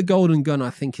 Man with the Golden Gun, I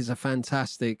think is a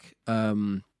fantastic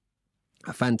Bond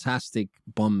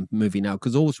movie now,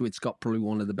 because also it's got probably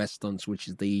one of the best stunts, which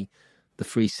is the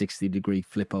 360-degree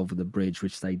flip over the bridge,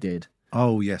 which they did.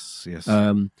 Oh, yes.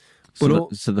 So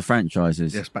the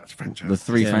franchises. Yes, back to franchises. The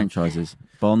three franchises.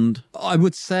 Bond. I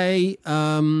would say,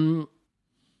 I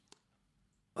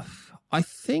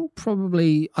think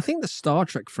the Star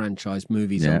Trek franchise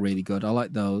movies are really good. I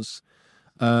like those.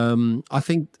 I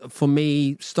think for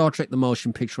me, Star Trek the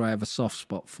Motion Picture I have a soft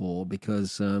spot for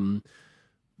because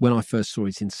when I first saw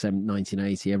it in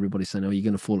 1980, everybody said, oh, you're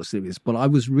going to fall asleep with this. But I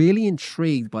was really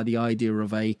intrigued by the idea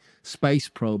of a space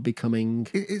probe becoming...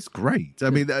 It's great.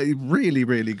 I mean, really,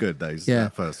 really good,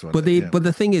 that first one. But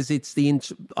the thing is,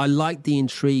 I like the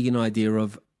intriguing idea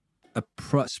of a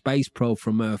space probe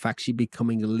from Earth actually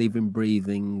becoming a living,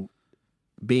 breathing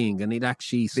being. And it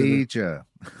actually... Vija.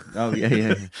 Oh,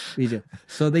 yeah. Vija.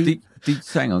 So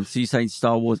hang on. So you're saying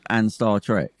Star Wars and Star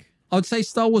Trek? I'd say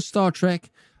Star Wars, Star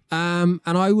Trek... and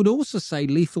I would also say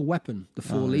Lethal Weapon, the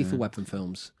four Lethal Weapon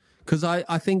films, because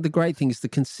I think the great thing is the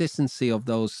consistency of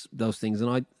those things.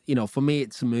 And for me,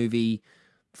 it's a movie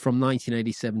from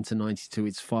 1987 to 92.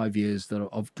 It's 5 years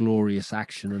of glorious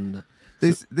action. And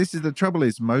this is the trouble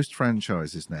is most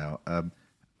franchises now have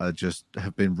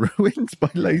been ruined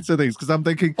by later things. Because I'm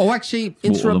thinking, actually,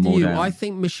 interrupt you. I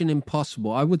think Mission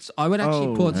Impossible. I would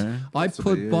actually put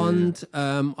Bond.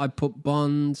 I put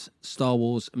Bond, Star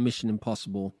Wars, and Mission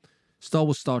Impossible. Star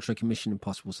Wars, Star Trek, and Mission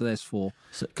Impossible. So there's four.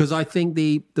 Because I think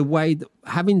the way that,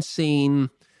 having seen,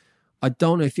 I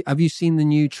don't know if have you seen the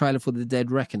new trailer for The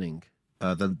Dead Reckoning?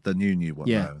 The new one.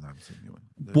 Yeah. No, I haven't seen the new one.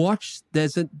 Watch.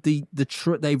 There's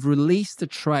they've released a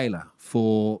trailer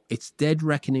for it's Dead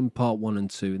Reckoning Part 1 and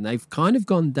 2, and they've kind of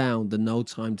gone down the No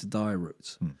Time to Die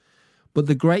route. But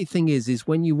the great thing is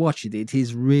when you watch it, it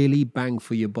is really bang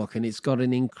for your buck, and it's got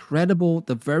an incredible,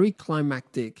 the very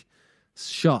climactic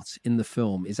shot in the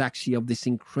film is actually of this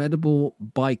incredible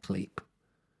bike leap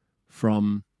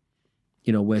from,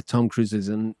 where Tom Cruise is,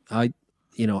 and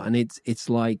and it's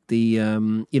like the,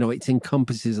 it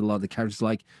encompasses a lot of the characters,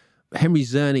 like Henry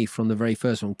Czerny from the very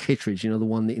first one, Kittredge, the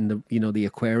one in the, the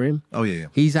aquarium. Oh, yeah.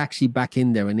 He's actually back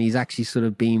in there, and he's actually sort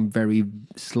of being very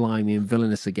slimy and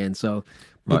villainous again. So,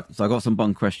 right. So I got some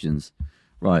Bond questions.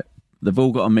 Right. They've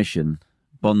all got a mission.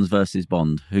 Bonds versus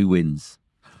Bond. Who wins?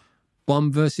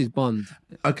 Bond versus Bond.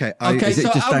 Okay. Is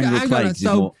it just Daniel Craig?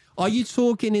 So, are you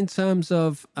talking in terms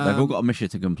of... They've all got a mission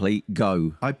to complete.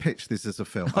 Go. I pitched this as a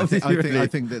film. I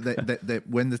think that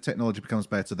when the technology becomes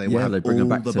better, they will have bring all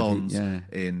back the Bonds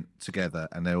in together,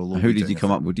 and they will all... Who did you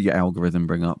come up with? Did your algorithm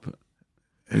bring up?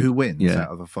 Who wins out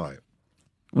of a fight?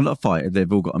 Well, not a fight.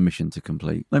 They've all got a mission to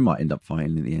complete. They might end up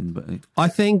fighting in the end, but I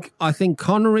think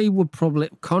Connery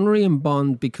and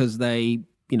Bond, because they're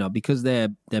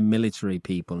military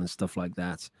people and stuff like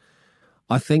that.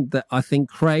 I think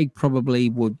Craig probably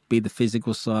would be the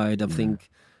physical side. I think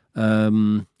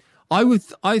is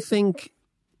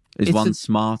one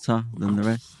smarter than the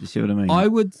rest? You see what I mean?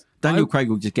 Daniel Craig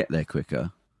will just get there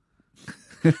quicker.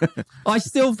 I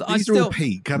still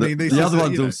peak. I mean, the other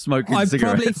one's all smoking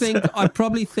cigarettes.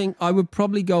 I would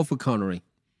probably go for Connery.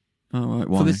 Oh, right.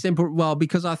 Why? For the simple,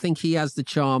 because I think he has the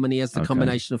charm and he has the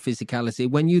combination of physicality.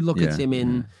 When you look at him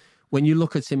in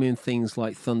things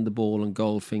like Thunderball and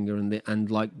Goldfinger and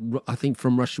like I think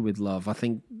From Russia with Love, I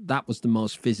think that was the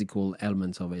most physical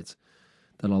element of it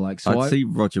that I like. So I'd see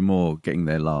Roger Moore getting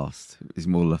there last. He's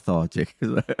more lethargic.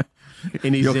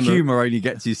 Your humour only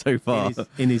gets you so far.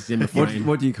 In his Zimmer frame.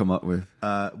 What do you come up with?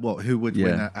 Who would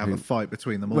win? Have a fight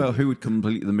between them all? Well, who would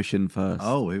complete the mission first?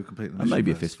 Oh, who would complete the mission?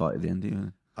 Maybe first? a fist fight at the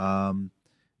end.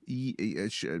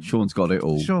 Sean's got it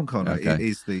all. Sean Connery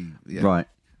is the right.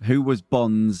 Who was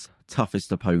Bond's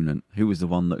toughest opponent? Who was the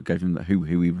one that gave him who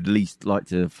he would least like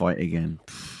to fight again?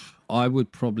 I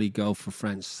would probably go for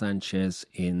Frank Sanchez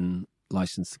in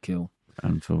License to Kill.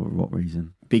 And for what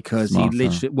reason? Because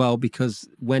because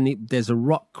when there's a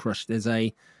rock crush, there's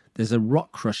a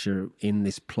rock crusher in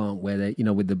this plant where they,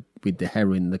 with the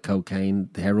heroin, the cocaine,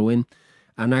 the heroin,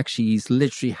 and actually he's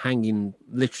literally hanging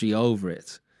over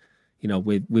it,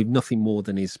 with nothing more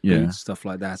than his boots, stuff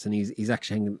like that, and he's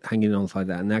actually hanging on like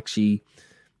that, and actually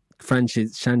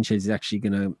Sanchez is actually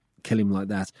going to kill him like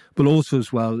that. But also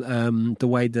as well, the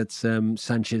way that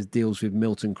Sanchez deals with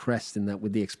Milton Crest in that,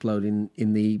 with the exploding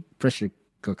in the pressure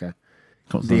cooker,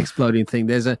 the exploding thing.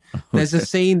 There's a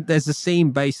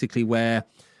scene basically where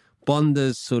Bond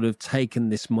has sort of taken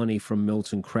this money from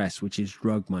Milton Crest, which is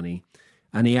drug money,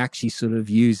 and he actually sort of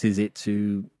uses it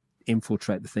to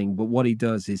infiltrate the thing. But what he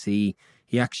does is he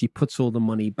actually puts all the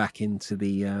money back into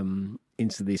the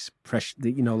into this pressure,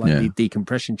 the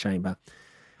decompression chamber,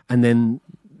 and then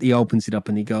he opens it up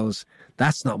and he goes,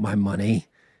 "That's not my money."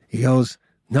 He goes,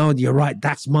 "No, you're right,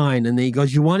 that's mine." And then he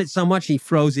goes, "You want it so much?" He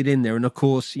throws it in there, and of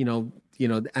course, and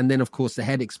then of course the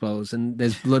head explodes and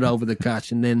there's blood over the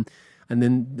couch, and then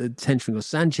the henchman goes,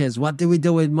 "Sanchez, what do we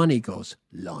do with money?" He goes,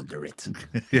 "Launder it."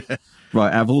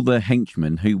 Right, out of all the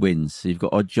henchmen, who wins? So you've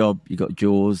got Oddjob, you've got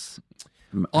Jaws.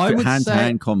 I would say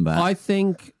hand-to-hand combat. I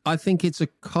think it's a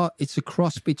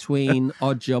cross between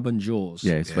Oddjob and Jaws.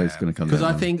 Yeah, it's where it's going to come. Because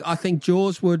I think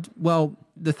Jaws would. Well,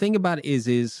 the thing about it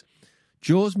is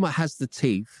Jaws has the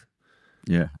teeth.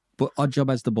 Yeah. But Oddjob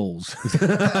has the balls.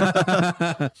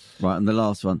 Right, and the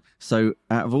last one. So,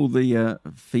 out of all the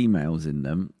females in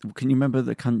them, can you remember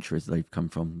the countries they've come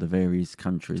from? The various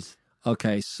countries.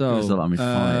 Okay, so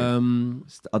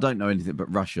I don't know anything, but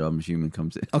Russia, I'm assuming,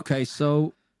 comes in. Okay,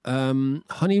 so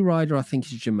Honey Rider, I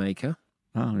think, is Jamaica.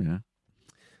 Oh yeah.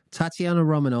 Tatiana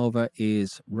Romanova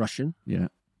is Russian. Yeah.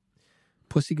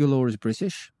 Pussy Galore is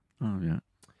British. Oh yeah.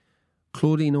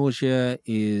 Claudine Auger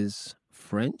is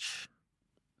French.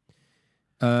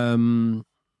 You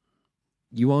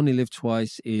Only Live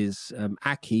Twice is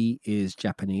Aki is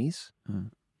Japanese.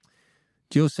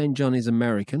 Jill St. John is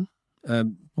American.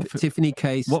 Tiffany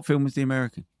Case. What film was the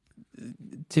American?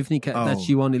 Tiffany Case. That's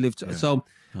You Only Live Twice. So,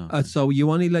 so You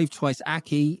Only Live Twice.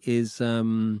 Aki is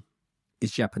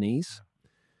Japanese.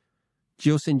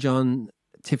 Jill St. John,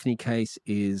 Tiffany Case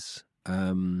is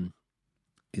American.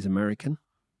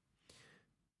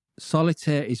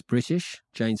 Solitaire is British.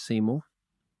 Jane Seymour.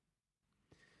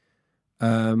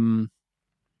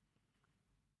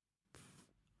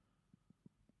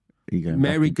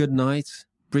 Mary Goodnight,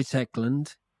 Britt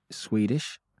Ekland,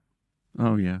 Swedish.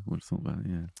 Oh yeah, would have thought about it.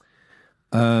 Yeah.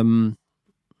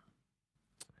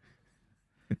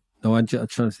 No, I'm trying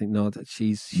to think. No, that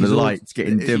she's the light's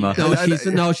getting dimmer.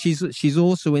 She's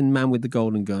also in Man with the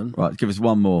Golden Gun. Right, give us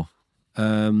one more.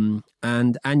 And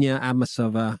Anya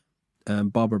Amasova,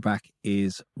 Barbara Bach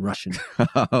is Russian.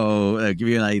 Oh, I'll give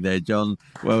you an A there, John.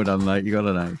 Well done, mate. You got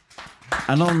an A.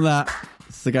 And on that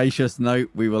sagacious note,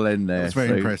 we will end there. That's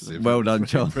very impressive. Well done,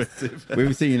 John. We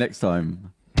will see you next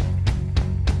time.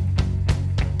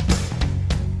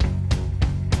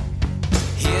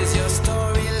 Here's your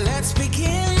story. Let's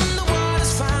begin. The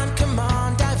water's fine. Come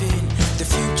on, dive in. The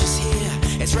future's here.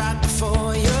 It's right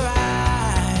before your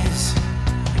eyes.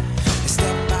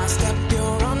 Step by step,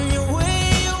 you're on your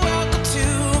way. Welcome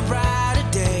to a brighter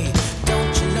day.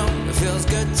 Don't you know it feels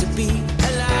good to be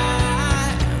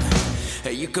alive?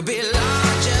 You could be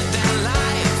larger